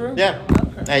paywall to get through? Yeah.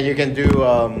 Okay. And you can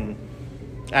do...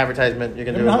 advertisement, you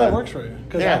can do how that works for you,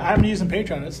 because I'm using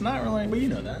Patreon. It's not really, but you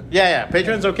know that. Yeah,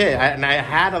 Patreon's okay. I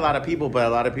had a lot of people, but a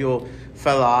lot of people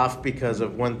fell off because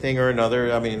of one thing or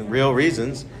another. I mean, real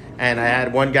reasons. And I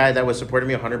had one guy that was supporting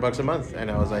me $100 a month, and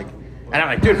I was like,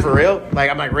 dude, for real? Like,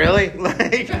 I'm like, really?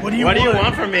 Like, what do you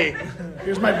want from me?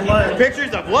 Here's my blood.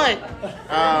 Pictures of what?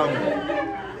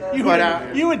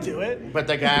 You would do it. But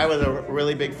the guy was a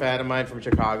really big fan of mine from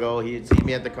Chicago. He had seen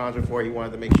me at the concert before. He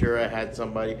wanted to make sure I had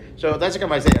somebody. So that's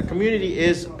what I say. A community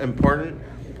is important,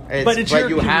 but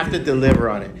you have to deliver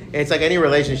on it. It's like any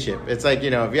relationship. It's like,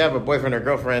 if you have a boyfriend or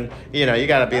girlfriend, you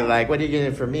got to be like, what are you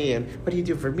doing for me? And what do you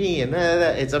do for me? And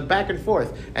it's a back and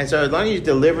forth. And so as long as you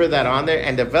deliver that on there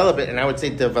and develop it, and I would say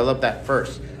develop that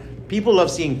first. People love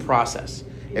seeing process.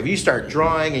 If you start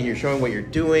drawing and you're showing what you're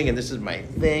doing and this is my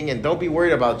thing, and don't be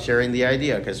worried about sharing the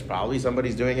idea because probably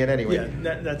somebody's doing it anyway.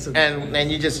 Yeah, that's it. And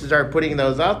you just start putting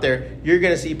those out there, you're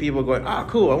going to see people going, oh,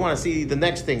 cool, I want to see the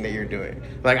next thing that you're doing.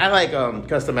 Like, I like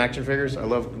custom action figures. I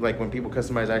love, like, when people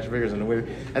customize action figures. And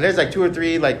there's, like, 2 or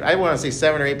 3, like, I want to say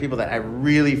 7 or 8 people that I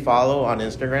really follow on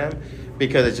Instagram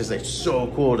because it's just, like,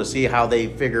 so cool to see how they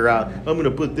figure out, I'm going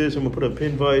to put this, I'm going to put a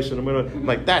pin vise, and I'm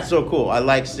like, that's so cool. I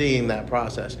like seeing that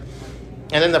process.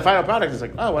 And then the final product is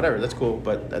like, oh, whatever, that's cool.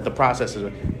 But the process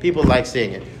is, people like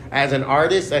seeing it. As an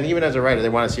artist, and even as a writer, they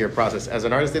want to see your process. As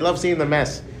an artist, they love seeing the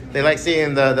mess. They like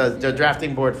seeing the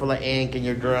drafting board full of ink and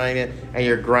you're drawing it and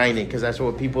you're grinding, because that's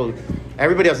what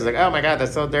everybody else is like, oh my God,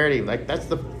 that's so dirty. Like, that's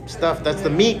the stuff, that's the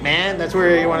meat, man. That's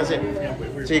where you want to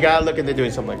sit. So you got to look into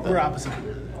doing something like that. We're opposite.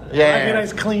 Yeah. I get a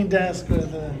nice clean desk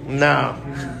with No.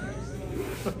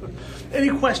 Any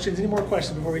questions? Any more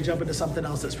questions before we jump into something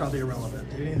else that's probably irrelevant?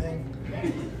 Anything?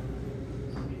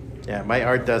 Yeah, my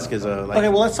art desk is a... Okay,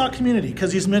 well, let's talk community,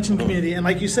 because he's mentioned community. And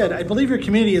like you said, I believe your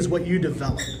community is what you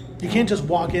develop. You can't just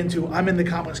walk into, I'm in the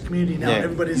comics community now,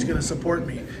 everybody's going to support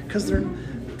me. Because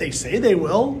they say they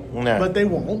will, but they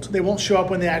won't. They won't show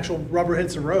up when the actual rubber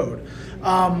hits the road.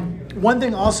 One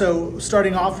thing also,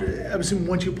 starting off, I'm assuming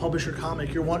once you publish your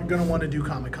comic, you're going to want to do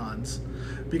Comic Cons.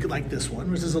 Like this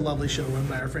one, which is a lovely show run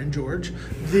by our friend George.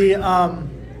 The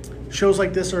shows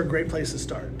like this are a great place to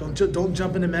start. Don't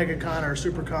jump into MegaCon or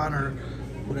SuperCon or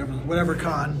whatever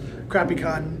con, crappy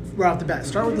con right off the bat.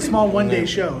 Start with the small one-day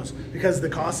shows, because the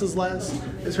cost is less,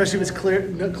 especially if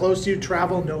it's close to you.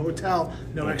 Travel, no hotel,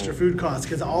 no extra food costs,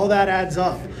 because all that adds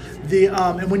up.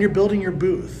 And when you're building your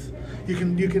booth, you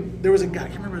can. There was a guy, I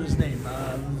can't remember his name.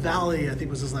 Valley, I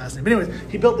think was his last name. But anyways,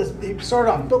 he built this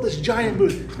giant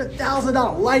booth. Spent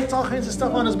 $1,000 lights, all kinds of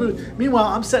stuff on his booth. Meanwhile,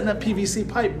 I'm setting up PVC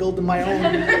pipe, building my own.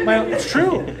 It's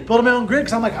true. Building my own grid,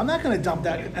 because I'm like, I'm not going to dump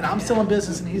that, and I'm still in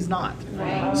business, and he's not.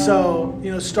 So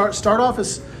start off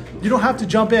as, you don't have to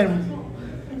jump in.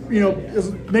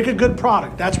 Make a good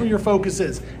product. That's where your focus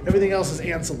is. Everything else is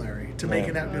ancillary to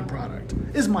making that good product.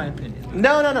 Is my opinion.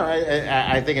 No.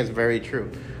 I think it's very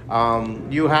true.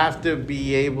 You have to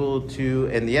be able to,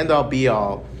 in the end all be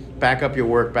all, back up your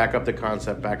work, back up the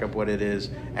concept, back up what it is,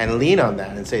 and lean on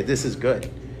that and say, this is good.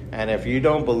 And if you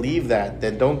don't believe that,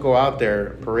 then don't go out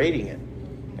there parading it.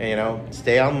 And,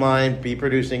 stay online, be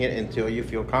producing it until you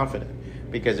feel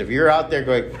confident. Because if you're out there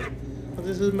going, oh,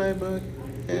 this is my book.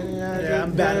 Yeah,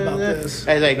 I'm bad about this.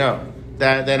 And it's like, no,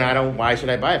 then why should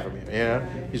I buy it from you?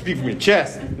 You speak from your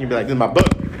chest, and you'd be like, this is my book.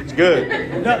 It's good.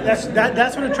 No,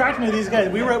 that's what attracted me to these guys.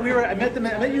 I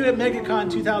met you at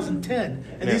MegaCon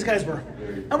 2010, and these guys were,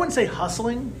 I wouldn't say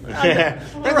hustling. They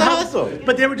were hustle,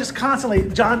 but they were just constantly.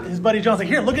 His buddy John's like,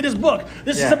 here, look at this book.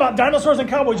 This is about dinosaurs and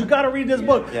cowboys. You got to read this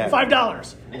book.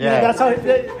 $5. That's how.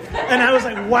 And I was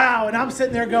like, wow. And I'm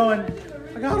sitting there going,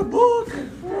 I got a book.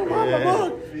 I bought my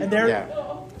book. And they're.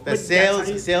 The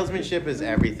salesmanship is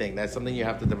everything. That's something you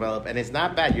have to develop, and it's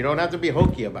not bad. You don't have to be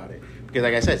hokey about it, because,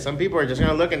 like I said, some people are just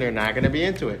going to look and they're not going to be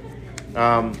into it.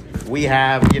 We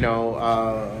have,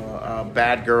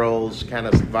 bad girls kind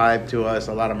of vibe to us,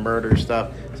 a lot of murder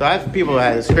stuff. So I have people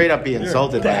that straight up be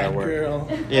insulted by our work.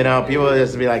 Girl. People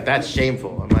just be like, "That's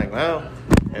shameful." I'm like, well,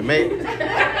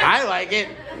 I like it,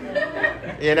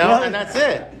 and that's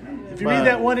it. If you read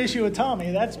that one issue with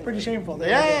Tommy, that's pretty shameful. The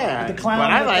clown.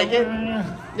 But I like it.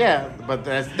 Yeah, but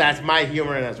that's my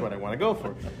humor, and that's what I want to go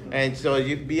for. And so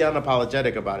you be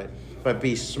unapologetic about it, but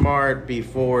be smart, be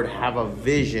forward, have a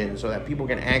vision so that people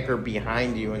can anchor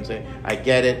behind you and say, I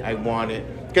get it, I want it.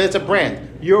 Because it's a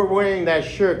brand. You're wearing that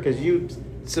shirt because you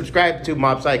subscribe to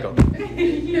Mob Psycho.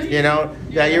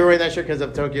 You're wearing that shirt because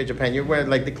of Tokyo, Japan. You're wearing,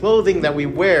 like, the clothing that we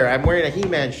wear. I'm wearing a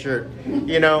He-Man shirt,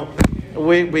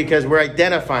 because we're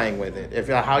identifying with it. If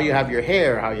how you have your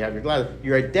hair, how you have your glasses,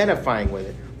 you're identifying with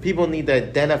it. People need to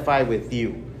identify with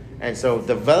you. And so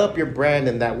develop your brand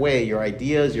in that way, your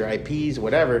ideas, your IPs,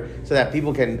 whatever, so that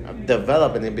people can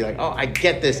develop and then be like, oh, I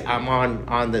get this. I'm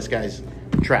on this guy's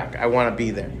track. I want to be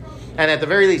there. And at the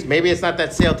very least, maybe it's not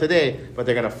that sale today, but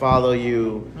they're going to follow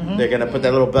you. Mm-hmm. They're going to put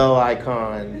that little bell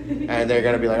icon, and they're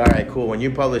going to be like, all right, cool. When you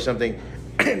publish something,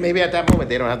 maybe at that moment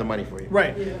they don't have the money for you.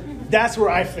 Right. Yeah. That's where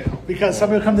I fail, because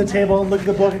somebody will come to the table and look at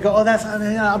the book and go, oh, that's,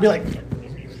 I'll be like,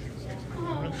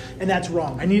 and that's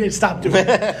wrong. I need to stop doing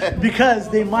it, because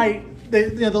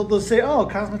they'll say, oh,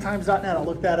 cosmetimes.net, I'll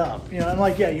look that up. I'm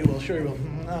like, yeah, you will, sure you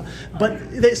will. But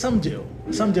some do,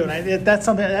 and that's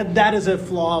something that is a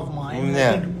flaw of mine.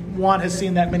 Yeah. I think Juan has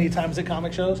seen that many times at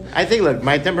comic shows. I think, look,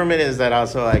 my temperament is that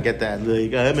also I get that,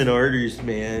 like, I'm an artist,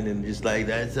 man, and just like,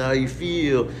 that's how you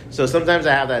feel. So sometimes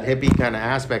I have that hippie kind of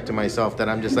aspect to myself that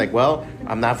I'm just like, well,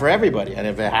 I'm not for everybody. And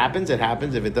if it happens, it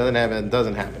happens. If it doesn't happen, it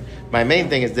doesn't happen. My main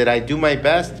thing is, did I do my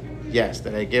best? Yes.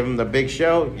 Did I give them the big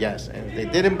show? Yes. And if they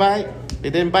didn't bite, they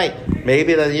didn't bite.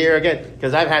 Maybe the year again.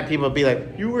 Because I've had people be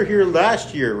like, you were here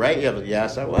last year, right? Yeah, but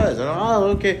yes, I was. And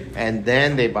okay. And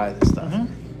then they buy the stuff.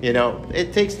 Mm-hmm.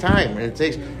 It takes time. And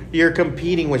you're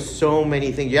competing with so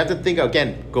many things. You have to think,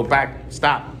 again, go back,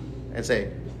 stop, and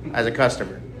say, as a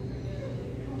customer,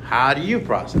 how do you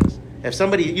process? If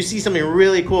you see something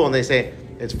really cool and they say,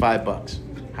 it's $5.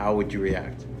 How would you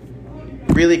react?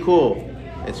 Really cool.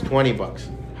 It's $20.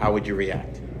 How would you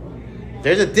react?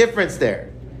 There's a difference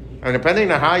there. And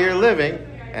depending on how you're living,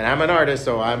 and I'm an artist,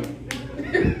 so I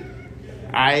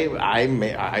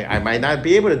might not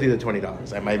be able to do the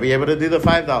 $20. I might be able to do the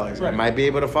 $5. Right. I might be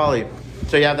able to follow you.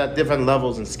 So you have that different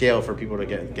levels and scale for people to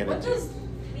get What into. does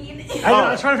mean?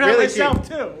 I was trying to figure really out myself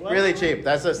cheap. too. What? Really cheap.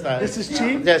 That's just This is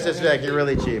cheap? Yes, it's like you're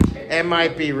really cheap. It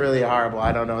might be really horrible.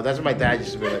 I don't know. That's what my dad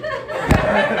used to be like.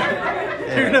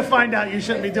 You're gonna find out you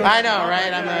shouldn't be doing. I know,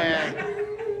 right?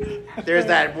 There's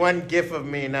that one GIF of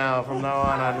me now from now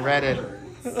on Reddit,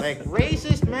 like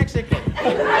racist Mexican.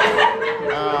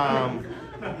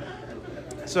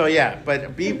 So yeah,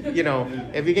 but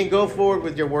if you can go forward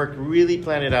with your work, really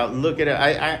plan it out, look at it.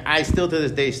 I still to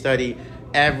this day study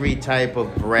every type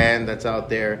of brand that's out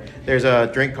there. There's a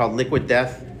drink called Liquid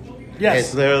Death. Yes.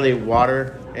 It's literally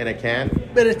water in a can.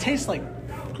 But it tastes like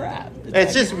crap.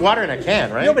 It's just water in a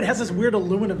can, right? No, but it has this weird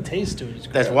aluminum taste to it.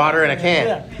 That's water in a can.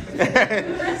 Yeah.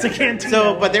 It's a canteen.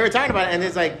 So, but they were talking about it, and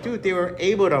it's like, dude, they were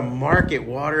able to market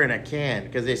water in a can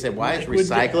because they said, why? It's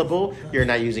recyclable. You're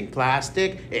not using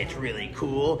plastic. It's really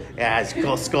cool. It has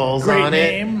skulls Great on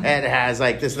name. it. And it has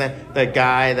like this, the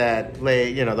guy that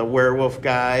played, the werewolf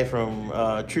guy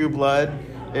from True Blood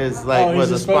is like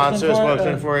was a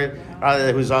spokesman for it.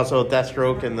 Who's also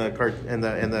Deathstroke in the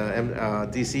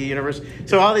DC universe.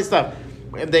 So all this stuff.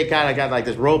 They kind of got like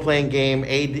this role-playing game,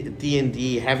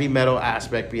 D&D, heavy metal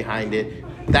aspect behind it.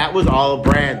 That was all a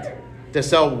brand to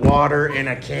sell water in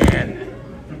a can.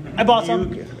 I bought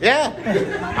some. Yeah,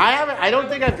 I haven't. I don't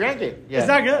think I've drank it yet. It's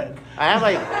not good.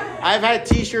 I've had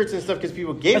T-shirts and stuff because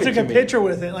people gave it to me. I took a picture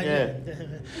with it. Like, yeah.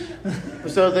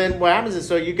 So then what happens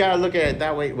is, you got to look at it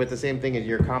that way with the same thing as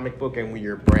your comic book and with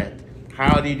your brand.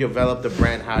 How do you develop the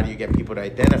brand? How do you get people to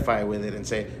identify with it and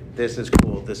say, this is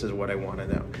cool, this is what I want to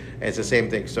know? And it's the same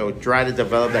thing. So try to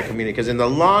develop that community because in the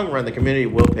long run, the community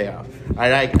will pay off.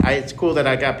 It's cool that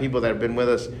I got people that have been with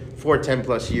us for 10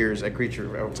 plus years at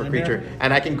Creature,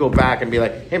 and I can go back and be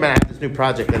like, hey man, I have this new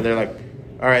project. And they're like,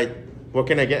 all right, what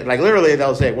can I get? Like literally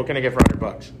they'll say, what can I get for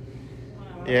 $100?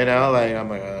 Like I'm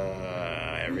like,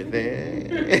 everything.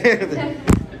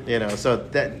 So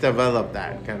develop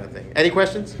that kind of thing. Any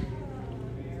questions?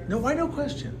 No, why no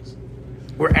questions?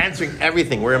 We're answering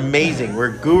everything. We're amazing.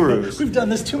 We're gurus. We've done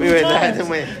this too many times.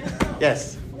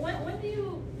 Yes. When do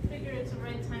you figure it's the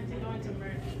right time to go into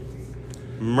merch?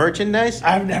 Merchandise?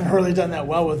 I've never really done that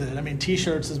well with it. I mean,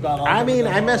 T-shirts is about all. I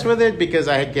mess with it because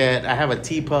I have a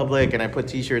T-Public and I put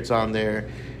T-shirts on there.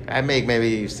 I make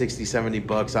maybe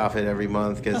 $60-$70 off it every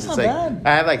month because it's like bad.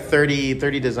 I have like 30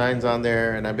 designs on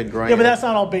there and I've been growing. Yeah, but that's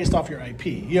not all based off your IP.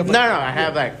 You have no, I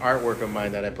have like artwork of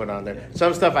mine that I put on there.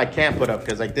 Some stuff I can't put up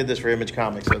because I did this for Image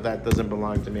Comics, so that doesn't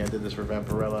belong to me. I did this for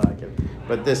Vampirella,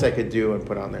 but this I could do and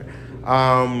put on there.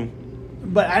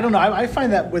 But I don't know. I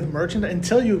find that with merchandise,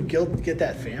 until you get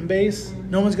that fan base,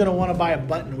 no one's going to want to buy a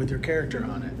button with your character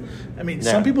on it. I mean,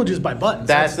 some people just buy buttons.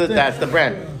 That's the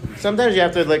brand. Sometimes you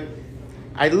have to like.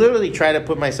 I literally try to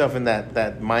put myself in that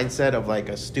mindset of like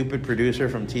a stupid producer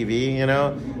from TV,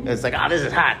 And it's like, this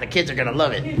is hot. The kids are going to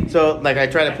love it. So like I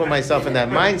try to put myself in that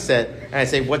mindset and I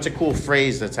say, what's a cool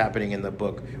phrase that's happening in the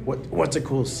book? What's a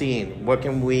cool scene? What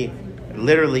can we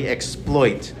literally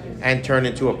exploit and turn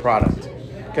into a product?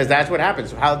 Because that's what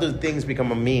happens. How do things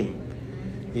become a meme?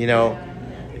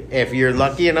 If you're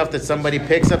lucky enough that somebody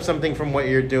picks up something from what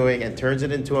you're doing and turns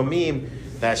it into a meme,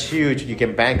 that's huge. You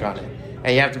can bank on it.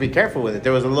 And you have to be careful with it.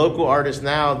 There was a local artist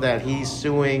now that he's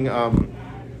suing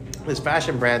his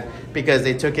fashion brand because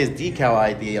they took his decal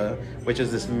idea, which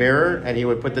is this mirror, and he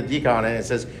would put the decal on it, and it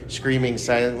says "screaming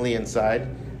silently inside"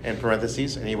 in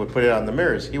parentheses, and he would put it on the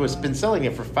mirrors. He was been selling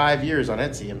it for 5 years on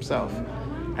Etsy himself.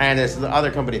 And the other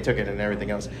company took it and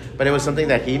everything else. But it was something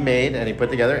that he made and he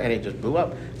put together and it just blew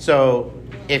up. So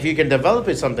if you can develop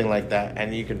it something like that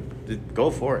and you can go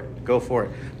for it.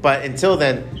 But until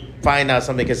then, find out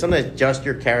something, because sometimes just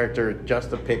your character,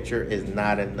 just a picture is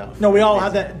not enough. No, we all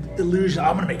have that illusion.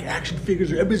 I'm going to make action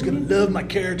figures. Everybody's going to love my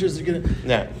characters. They're going to.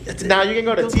 Yeah. Now you can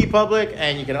go to T-Public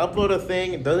and you can upload a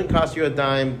thing. It doesn't cost you a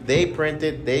dime. They print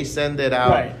it. They send it out.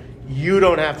 Right. You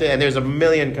don't have to. And there's a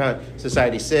million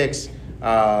Society 6.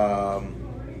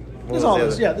 There's all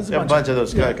those. Yeah, there's a bunch of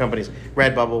those companies.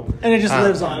 Redbubble. And it just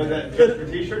lives on. Is that just for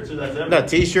T-shirts or that's everything? No,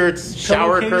 T-shirts,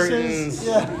 shower Pillowcases. curtains.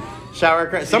 Yeah. Shower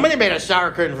curtain. Somebody made a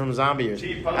shower curtain from zombie years.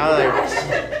 Which one?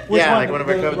 Like one of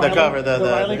the cover, the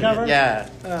Riley cover. Yeah,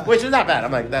 which is not bad.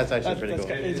 I'm like, that's actually pretty cool.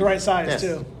 It's the right size Yes.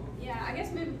 too. Yeah, I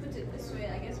guess maybe put it this way.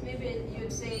 I guess maybe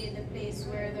you'd say the place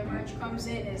where the merch comes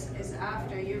in is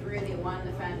after you've really won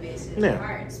the fan base's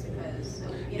hearts, because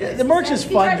the merch is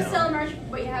if fun. You try to sell merch,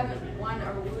 but you haven't won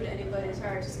or wooed anybody's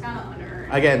heart. art is kind of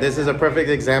unearned. Again, this is a perfect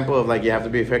example of like you have to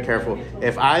be very careful.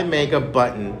 If I make a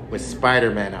button with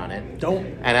Spider-Man on it, Don't.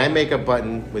 and I make a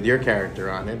button with your character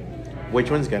on it, which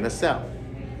one's gonna sell?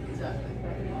 Exactly.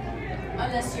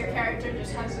 Unless your character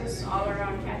just has this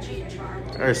all-around catchy charm.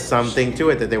 Or something to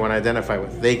it that they want to identify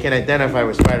with. They can identify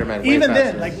with Spider-Man. Way Even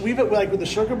faster. then, like with the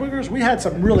Sugar Boogers, we had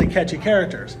some really catchy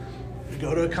characters. You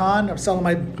go to a con, I'm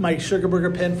selling my Sugar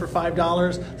Booger pin for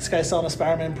 $5. This guy's selling a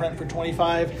Spider-Man print for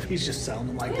 $25. He's just selling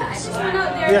them like Yeah, I this. just went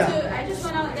out there Yeah. I just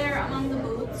went out there among the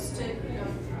booths to,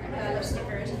 I love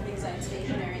stickers and things like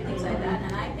stationery and things like that,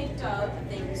 and I picked out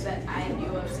the things that I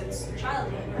knew of since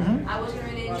childhood. Mm-hmm. I wasn't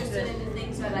really interested in the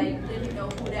things that I didn't know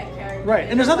who that character Right,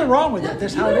 and there's nothing wrong with They that. look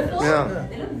That's how it is. beautiful. Yeah.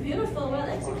 They look beautiful, well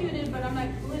executed, but I'm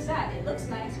like, who is that? It looks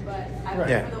nice, but I Right.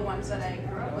 prefer the ones that I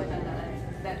grew up with and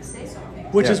that say something.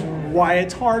 Which Yeah. is why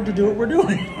it's hard to do what we're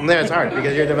doing. No, it's hard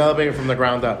because you're developing it from the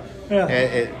ground up. Yeah.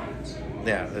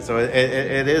 So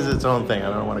it is its own thing. I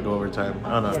don't want to go over time.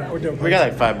 I don't know. We're doing We got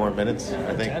like 5 more minutes,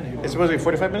 I think. 10. It's supposed to be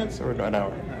 45 minutes or an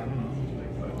hour?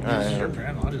 Sure,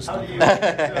 Brandon, I'll just How do you,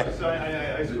 so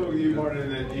I spoke with you, Martin,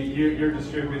 that you're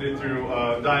distributed through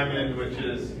Diamond, which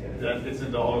is that it's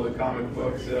into all the comic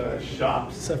books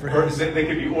shops. Except for or his. they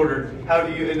can be ordered. How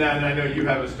do you? And I know you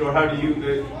have a store. How do you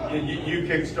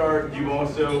kickstart? Do you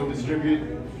also distribute?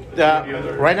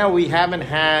 Right now, we haven't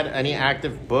had any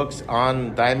active books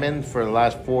on Diamond for the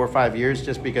last 4 or 5 years,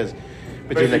 just because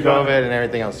between the COVID and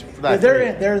everything else. Yeah,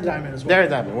 they're the Diamond as well. They're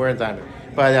Diamond. We're in Diamond.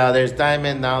 But there's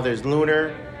Diamond now. There's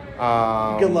Lunar.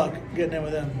 Good luck getting in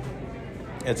with them.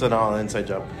 It's an all inside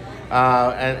job,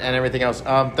 and everything else.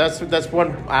 That's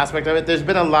one aspect of it. There's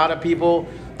been a lot of people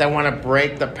that want to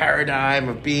break the paradigm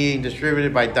of being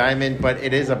distributed by Diamond, but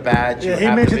it is a badge. Yeah, You he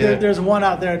have to mentioned be that there's one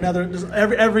out there.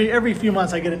 Every few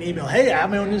months I get an email. Hey,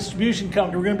 I'm on a distribution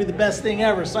company. We're going to be the best thing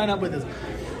ever. Sign up with us.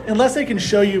 Unless they can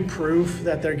show you proof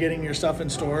that they're getting your stuff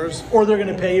in stores or they're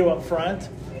going to pay you up front,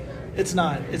 it's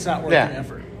not worth the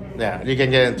effort. Yeah, you can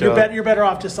get into You're better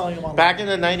off just selling them online. Back in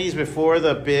the 90s, before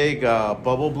the big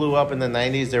bubble blew up in the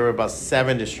 90s, there were about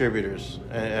 7 distributors.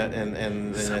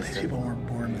 And Some of these people weren't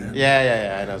born then.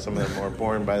 Yeah. I know some of them were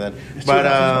born by then. It's But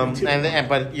 2022.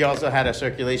 but you also had a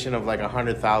circulation of like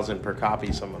 100,000 per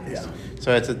copy. Some of these, Yeah.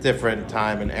 so it's a different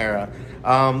time and era.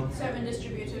 7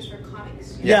 distributors for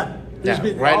comics. Yeah. There's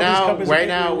been- Right all these companies are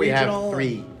now we have regional.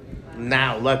 3.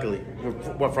 Now, luckily,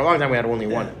 for a long time we had only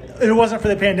 1. If it wasn't for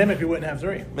the pandemic, we wouldn't have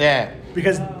 3. Yeah.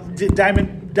 Because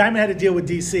Diamond had to deal with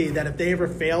DC that if they ever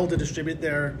failed to distribute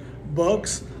their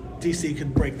books, DC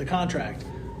could break the contract.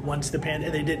 Once and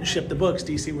they didn't ship the books,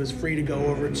 DC was free to go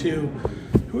over to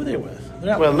who are they with?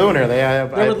 They're not Well, Lunar, they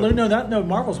have. They're with Lunar. No,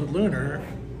 Marvel's with Lunar.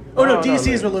 Oh no, No,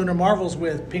 DC's no. with Lunar. Marvel's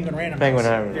with Penguin Random House. Penguin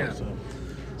Random Yeah. House.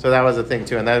 So that was a thing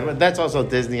too, and that's also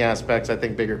Disney aspects. I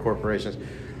think bigger corporations,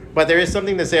 but there is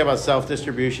something to say about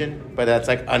self-distribution. But that's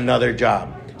like another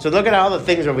job. So look at all the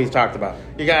things that we've talked about.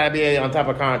 You got to be on top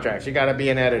of contracts. You got to be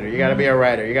an editor. You got to be a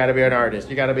writer. You got to be an artist.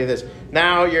 You got to be this.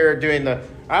 Now you're doing the.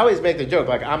 I always make the joke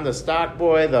like I'm the stock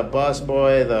boy, the bus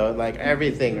boy, the like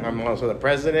everything. I'm also the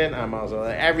president. I'm also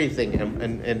everything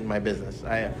in my business.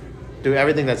 I do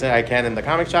everything that I can in the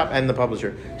comic shop and the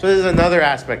publisher. So this is another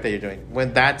aspect that you're doing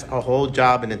when that's a whole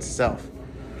job in itself.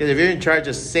 Because if you're in charge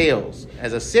of sales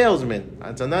as a salesman,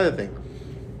 that's another thing.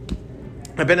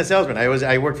 I've been a salesman.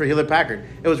 I worked for Hewlett Packard.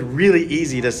 It was really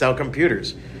easy to sell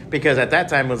computers because at that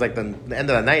time it was like the end of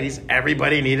the 90s.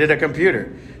 Everybody needed a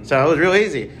computer. So it was real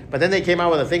easy. But then they came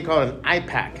out with a thing called an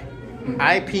IPAQ.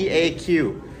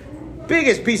 IPAQ.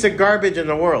 Biggest piece of garbage in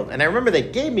the world. And I remember they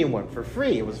gave me one for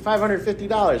free. It was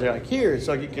 $550. They're like, here,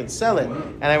 so you can sell it.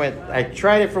 And I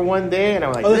tried it for one day and I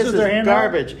was like, this is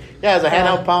garbage. Yeah, it was a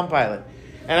handheld Palm Pilot.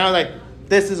 And I was like,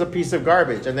 this is a piece of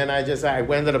garbage. And then I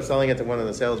ended up selling it to one of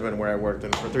the salesmen where I worked for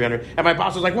 $300. And my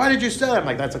boss was like, why did you sell it? I'm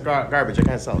like, that's a garbage. I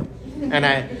can't sell it. And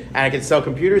I can sell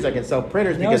computers. I can sell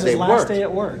printers because they work. That was his last day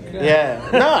at work. Yeah.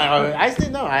 No, I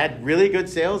said no. I had really good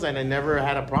sales and I never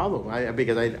had a problem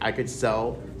because I could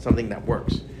sell something that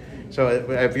works. So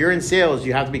if you're in sales,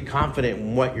 you have to be confident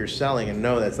in what you're selling and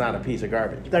know that's not a piece of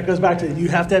garbage. That goes back to you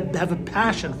have to have a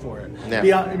passion for it. Yeah.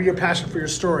 Beyond your passion for your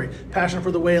story, passion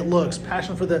for the way it looks,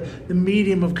 passion for the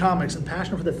medium of comics, and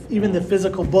passion for even the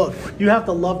physical book. You have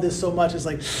to love this so much. It's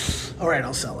like, all right,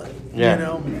 I'll sell it. Yeah. You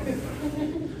know.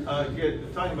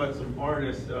 Talking about some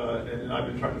artists, and I've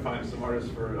been trying to find some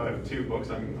artists I have 2 books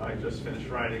I just finished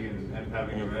writing and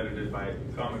having them edited by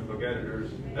comic book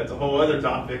editors. That's a whole other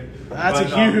topic.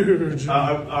 That's huge.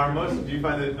 Do you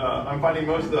find that I'm finding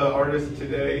most of the artists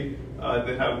today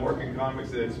that have work in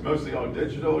comics, it's mostly all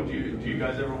digital. Do you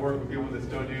guys ever work with people that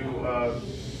still do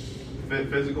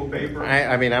physical paper?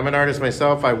 I mean, I'm an artist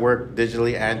myself. I work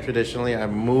digitally and traditionally.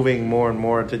 I'm moving more and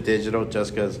more to digital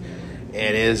just because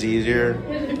it is easier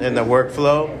in the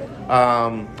workflow.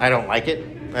 I don't like it.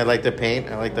 I like to paint.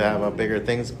 I like to have bigger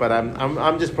things, but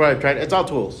I'm just probably trying. It's all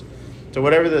tools. So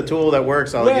whatever the tool that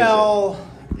works, I'll use it.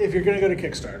 If you're going to go to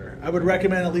Kickstarter, I would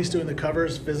recommend at least doing the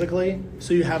covers physically,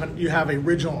 so you have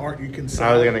original art you can sell.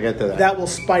 I was going to get to that. That will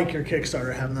spike your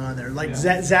Kickstarter having that on there. Like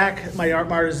Zach, my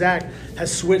artist Zach,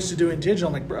 has switched to doing digital.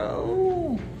 I'm like,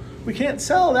 bro, we can't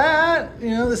sell that.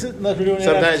 This is unless we're doing.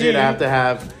 Sometimes NFT. you'd have to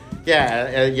have.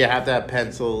 Yeah, you have to have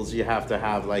pencils. You have to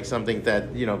have like something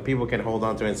that people can hold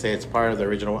on to and say it's part of the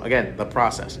original. Again, the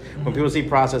process. When people see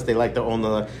process, they like to own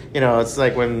the. It's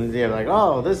like when you're like,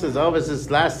 oh, this is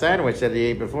Elvis's last sandwich that he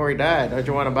ate before he died. Don't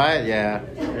you want to buy it? Yeah.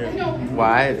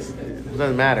 Why? It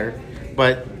doesn't matter.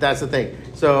 But that's the thing.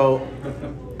 So,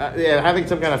 having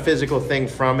some kind of physical thing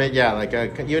from it, like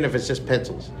even if it's just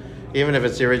pencils. Even if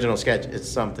it's the original sketch, it's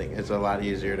something. It's a lot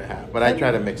easier to have. But I try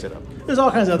to mix it up. There's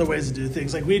all kinds of other ways to do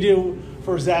things. Like we do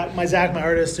for Zach, my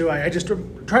artist, who I just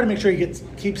try to make sure he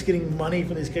keeps getting money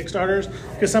from these Kickstarters,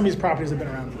 because some of these properties have been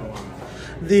around for a while.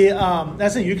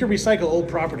 That's it. You can recycle old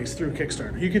properties through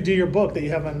Kickstarter. You could do your book that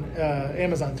you have on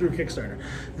Amazon through Kickstarter.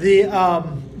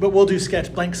 But we'll do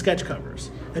blank sketch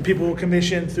covers. And people will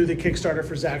commission through the Kickstarter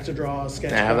for Zach to draw a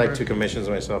sketch. I have like 2 commissions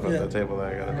myself at the table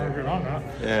that I got to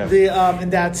do. Yeah.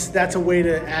 And that's a way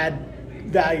to add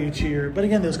value to your. But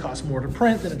again, those cost more to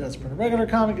print than it does to print a regular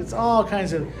comic. It's all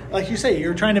kinds of, like you say,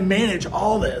 you're trying to manage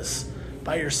all this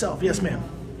by yourself. Yes, ma'am.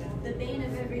 The bane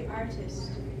of every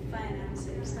artist,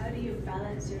 finances. How do you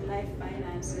balance your life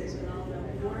finances with all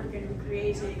the work and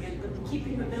creating and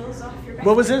keeping the bills off your back?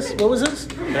 What was this?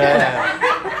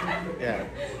 Yeah.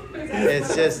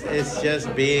 It's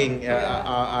just being.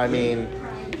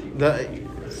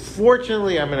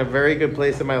 Fortunately, I'm in a very good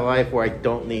place in my life where I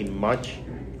don't need much.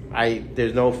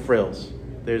 There's no frills.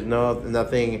 There's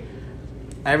nothing.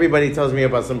 Everybody tells me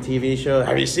about some TV show.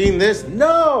 Have you seen this?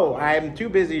 No, I'm too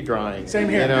busy drawing. Same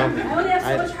here. I only have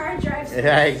so much hard drives.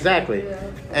 Yeah, exactly.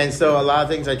 Yeah. And so a lot of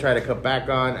things I try to cut back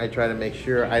on. I try to make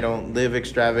sure I don't live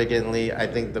extravagantly. I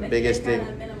think the biggest thing.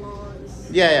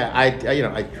 Yeah. I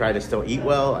try to still eat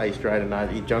well. I try to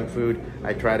not eat junk food.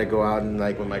 I try to go out and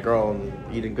with my girl and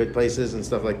eat in good places and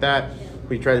stuff like that.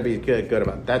 We try to be good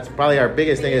about it. That's probably our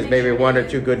biggest thing is maybe 1 or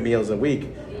 2 good meals a week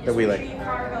that we like.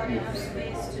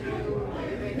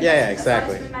 Yeah,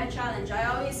 exactly. That's my challenge. I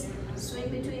always swing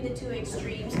between the 2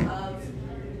 extremes of,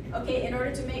 okay, in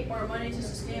order to make more money to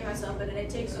sustain myself, but then it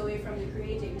takes away from the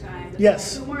creating time.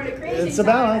 Yes. More of the creating it's a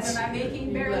balance. Time, and I'm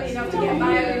making barely enough to get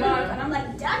by every month, and I'm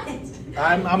like, damn it.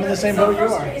 I'm in the same boat you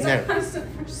are. It's a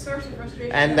constant source of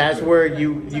frustration. And that's where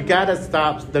you gotta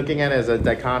stop looking at it as a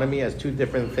dichotomy, as 2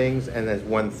 different things, and as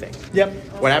one thing. Yep.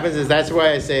 What happens is that's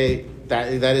why I say that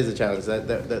is a challenge.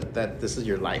 That this is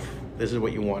your life. This is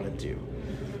what you want to do.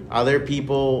 Other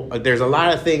people, there's a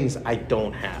lot of things I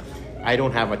don't have. I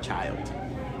don't have a child.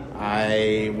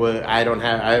 I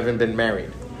haven't been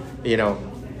married.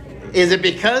 Is it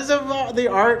because of the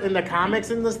art and the comics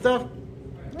and the stuff?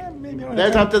 Maybe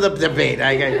that's up to the debate.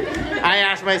 I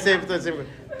ask myself this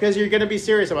because you're going to be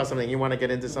serious about something. You want to get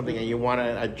into something and you want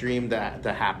a dream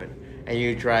to happen. And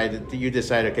you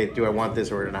decide, okay, do I want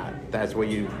this or not? That's what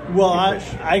you. Well,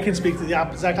 I can speak to the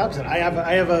exact opposite. I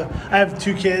have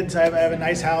 2 kids. I have a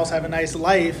nice house. I have a nice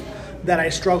life that I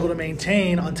struggle to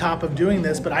maintain on top of doing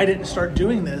this. But I didn't start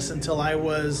doing this until I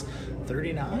was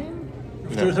 39,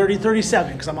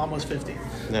 37, because I'm almost 50.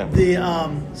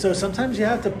 Yeah. So sometimes you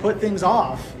have to put things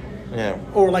off. Yeah.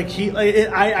 Or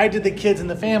I did the kids in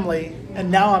the family, and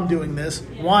now I'm doing this.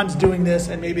 Juan's doing this,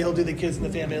 and maybe he'll do the kids in the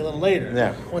family a little later.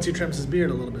 Yeah. once he trims his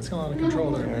beard a little bit. It's got a lot of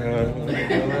control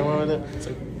there.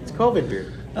 It's COVID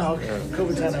beard. Oh, okay.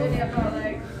 COVID So it's time. really about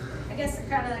I guess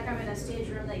kind of like I'm in a stage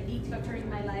where I'm decluttering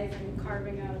my life and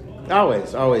carving out.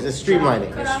 Always. It's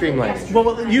streamlining. It's streamlining.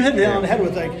 Well, you hit it on the head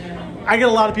with I get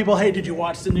a lot of people, hey, did you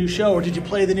watch the new show or did you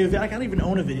play the new video? I don't even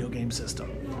own a video game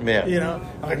system. Yeah.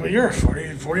 I'm like, well, you're a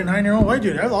 49-year-old white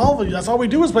dude. That's all we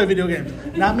do is play video games.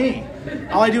 Not me.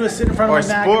 All I do is sit in front of my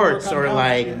Mac. Or sports,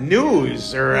 or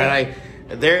news, or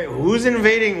who's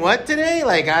invading what today?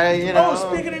 Oh,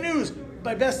 speaking of news,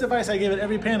 my best advice I give at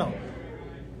every panel: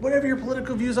 whatever your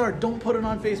political views are, don't put it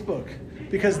on Facebook,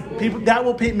 because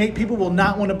people will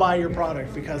not want to buy your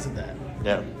product because of that.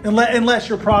 Yeah. Unless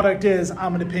your product is,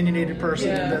 I'm an opinionated person.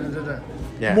 Yeah.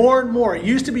 Yeah. More and more. It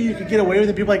used to be you could get away with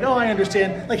it. People like, oh, I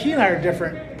understand. Like he and I are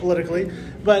different politically,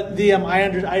 but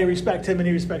I respect him and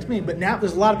he respects me. But now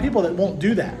there's a lot of people that won't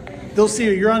do that. they'll see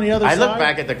you. You're on the other I side. look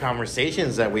back at the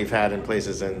conversations that we've had in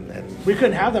places, and We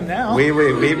couldn't have them now. we'd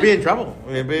be in trouble.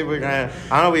 I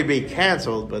don't know, we'd be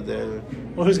canceled, but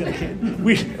Well, who's going to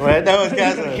cancel? well, no one's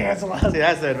Who's gonna cancel us? See,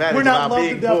 that's the advantage We're not about loved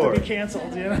being enough poor. to be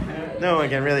canceled, you know? No one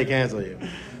can really cancel you.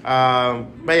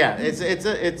 But yeah,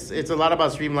 it's a lot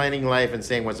about streamlining life and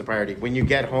saying what's the priority. When you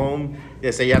get home,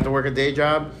 they say you have to work a day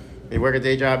job. You work a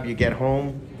day job, you get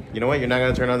home. You know what? You're not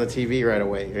going to turn on the TV right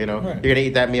away. You know, Right. You're going to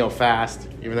eat that meal fast,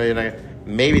 even though you're not.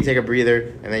 Maybe take a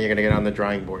breather, and then you're going to get on the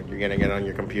drawing board. You're going to get on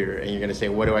your computer, and you're going to say,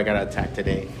 "What do I got to attack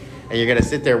today?" And you're going to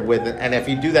sit there with it. And if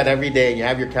you do that every day, and you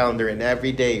have your calendar, and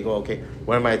every day you go, "Okay,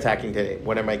 what am I attacking today?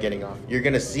 What am I getting off?" You're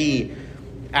going to see,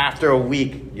 after a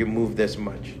week, you move this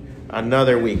much.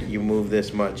 Another week, you move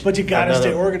this much. But you got to Another-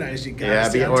 stay organized. You got to Yeah,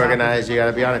 stay be on top of it. organized. You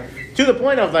gotta be on it. To the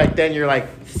point of like, then you're like,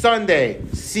 Sunday,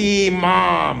 see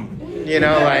mom. You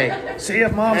know, like. See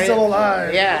if mom's still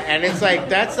alive. Yeah, and it's like,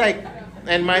 that's like,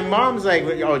 and my mom's like,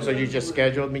 oh, so you just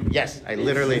scheduled me? Yes, I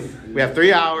literally, we have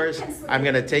 3 hours. I'm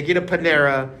gonna take you to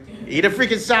Panera, eat a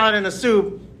freaking salad and a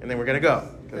soup, and then we're gonna go.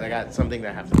 Because I got something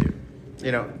that I have to do.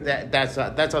 You know, that's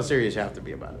how serious you have to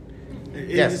be about it.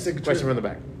 Yes, question from the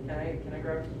back. Can I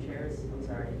grab some chairs? I'm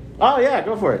sorry. Oh, yeah,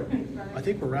 go for it. I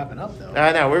think we're wrapping up, though.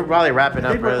 I know, we're probably wrapping I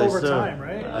up think we're really over soon. time,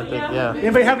 right? I think, yeah.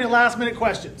 Anybody have any last-minute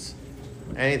questions?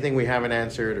 Anything we haven't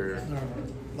answered or...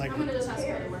 Like, I'm gonna just ask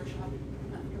about the workshop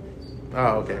afterwards.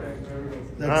 Oh, okay.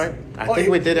 that's- All right. I think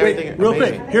we did everything Real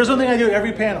amazing. quick, here's one thing I do at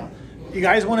every panel. You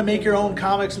guys want to make your own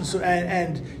comics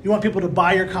and you want people to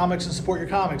buy your comics and support your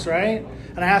comics, right?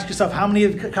 And I ask yourself, how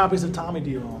many copies of Tommy do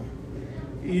you own?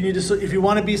 You need to, if you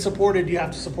want to be supported, you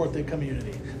have to support the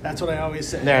community. That's what I always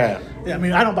say. Yeah. I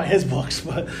mean, I don't buy his books,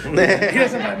 but he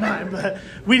doesn't buy mine. But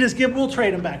we'll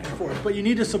trade them back and forth. But you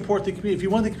need to support the community. If you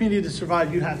want the community to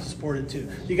survive, you have to support it too.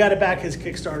 You got to back his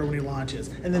Kickstarter when he launches,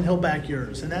 and then he'll back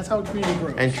yours, and that's how a community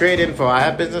grows. And trade info. I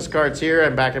have business cards here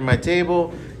and back at my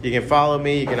table. You can follow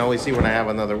me. You can always see when I have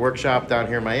another workshop down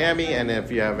here in Miami. And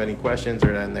if you have any questions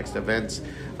or the next events,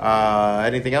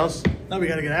 anything else? Now we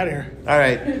got to get out of here. All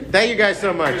right. Thank you guys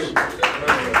so much.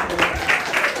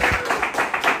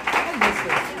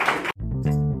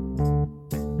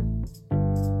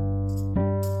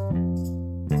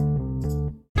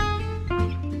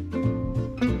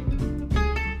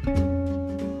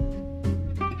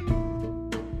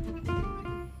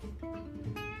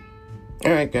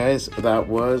 All right, guys, that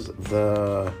was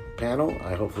the panel.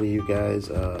 Hopefully you guys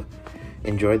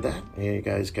enjoyed that. You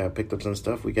guys picked up some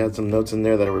stuff. We got some notes in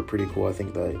there that were pretty cool. I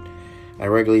think that I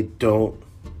regularly don't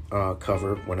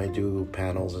cover when I do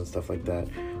panels and stuff like that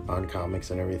on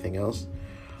comics and everything else.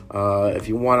 If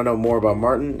you want to know more about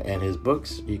Martin and his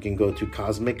books, you can go to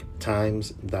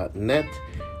cosmictimes.net.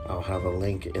 I'll have a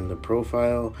link in the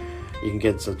profile. You can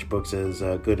get such books as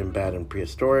Good and Bad and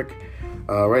Prehistoric.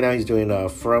 Right now he's doing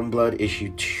From Blood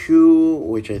issue 2,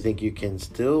 which I think you can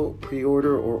still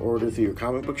pre-order or order through your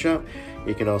comic book shop.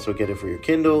 You can also get it for your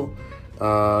Kindle.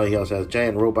 He also has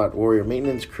Giant Robot Warrior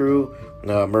Maintenance Crew.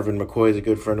 Mervyn McCoy is a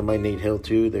good friend of mine. Nate Hill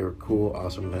too. They were cool,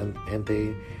 awesome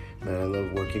gente that I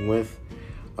love working with.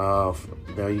 Now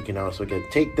you can also get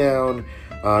Takedown.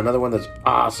 Another one that's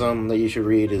awesome that you should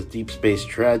read is Deep Space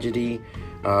Tragedy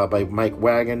by Mike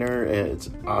Wagoner. It's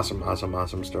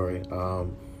awesome story. I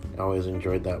always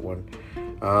enjoyed that one.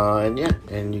 And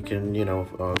you can,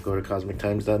 go to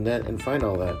cosmictimes.net and find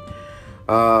all that.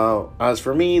 As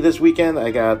for me, this weekend, I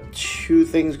got 2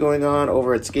 things going on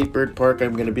over at Skatebird Park.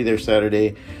 I'm going to be there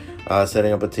Saturday,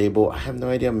 setting up a table. I have no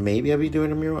idea. Maybe I'll be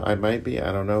doing a mural. I might be.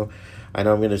 I don't know. I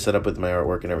know I'm going to set up with my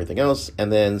artwork and everything else.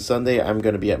 And then Sunday, I'm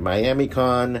going to be at Miami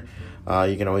Con.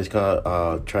 You can always try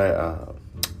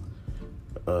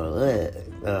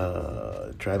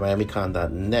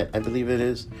miamicon.net, I believe it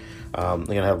is. I'm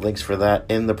going to have links for that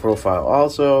in the profile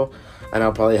also. And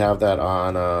I'll probably have that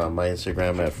on my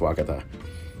Instagram at Fuacata.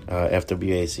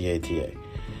 F-W-A-C-A-T-A.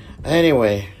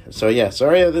 Anyway, so yeah,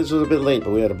 sorry this was a bit late,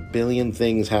 but we had a billion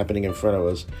things happening in front of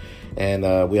us.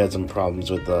 And we had some problems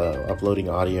with uploading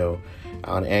audio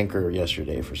on Anchor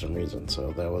yesterday for some reason.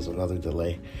 So that was another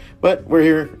delay. But we're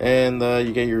here, and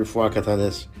you get your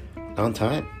Fuacatanes on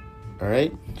time. All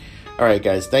right,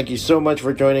 guys. Thank you so much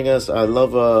for joining us. I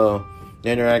love the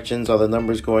interactions, all the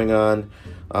numbers going on.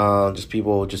 Just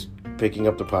people just picking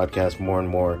up the podcast more and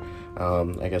more.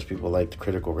 I guess people like the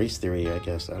critical race theory, I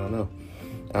guess. I don't know.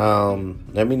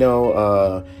 Let me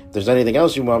know if there's anything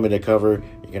else you want me to cover.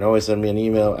 You can always send me an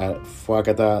email at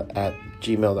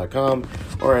fuacata@gmail.com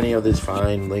or any of these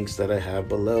fine links that I have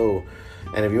below.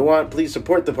 And if you want, please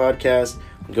support the podcast.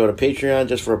 Go to Patreon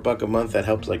just for $1 a month. That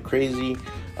helps like crazy.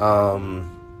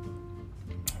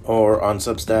 or on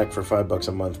Substack for $5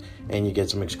 a month, and you get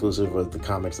some exclusive with the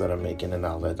comics that I'm making and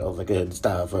all the good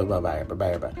stuff. All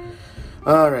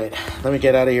right, let me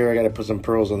get out of here. I gotta put some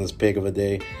pearls on this pig of a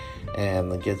day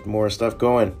and get more stuff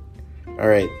going. All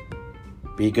right,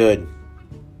 be good.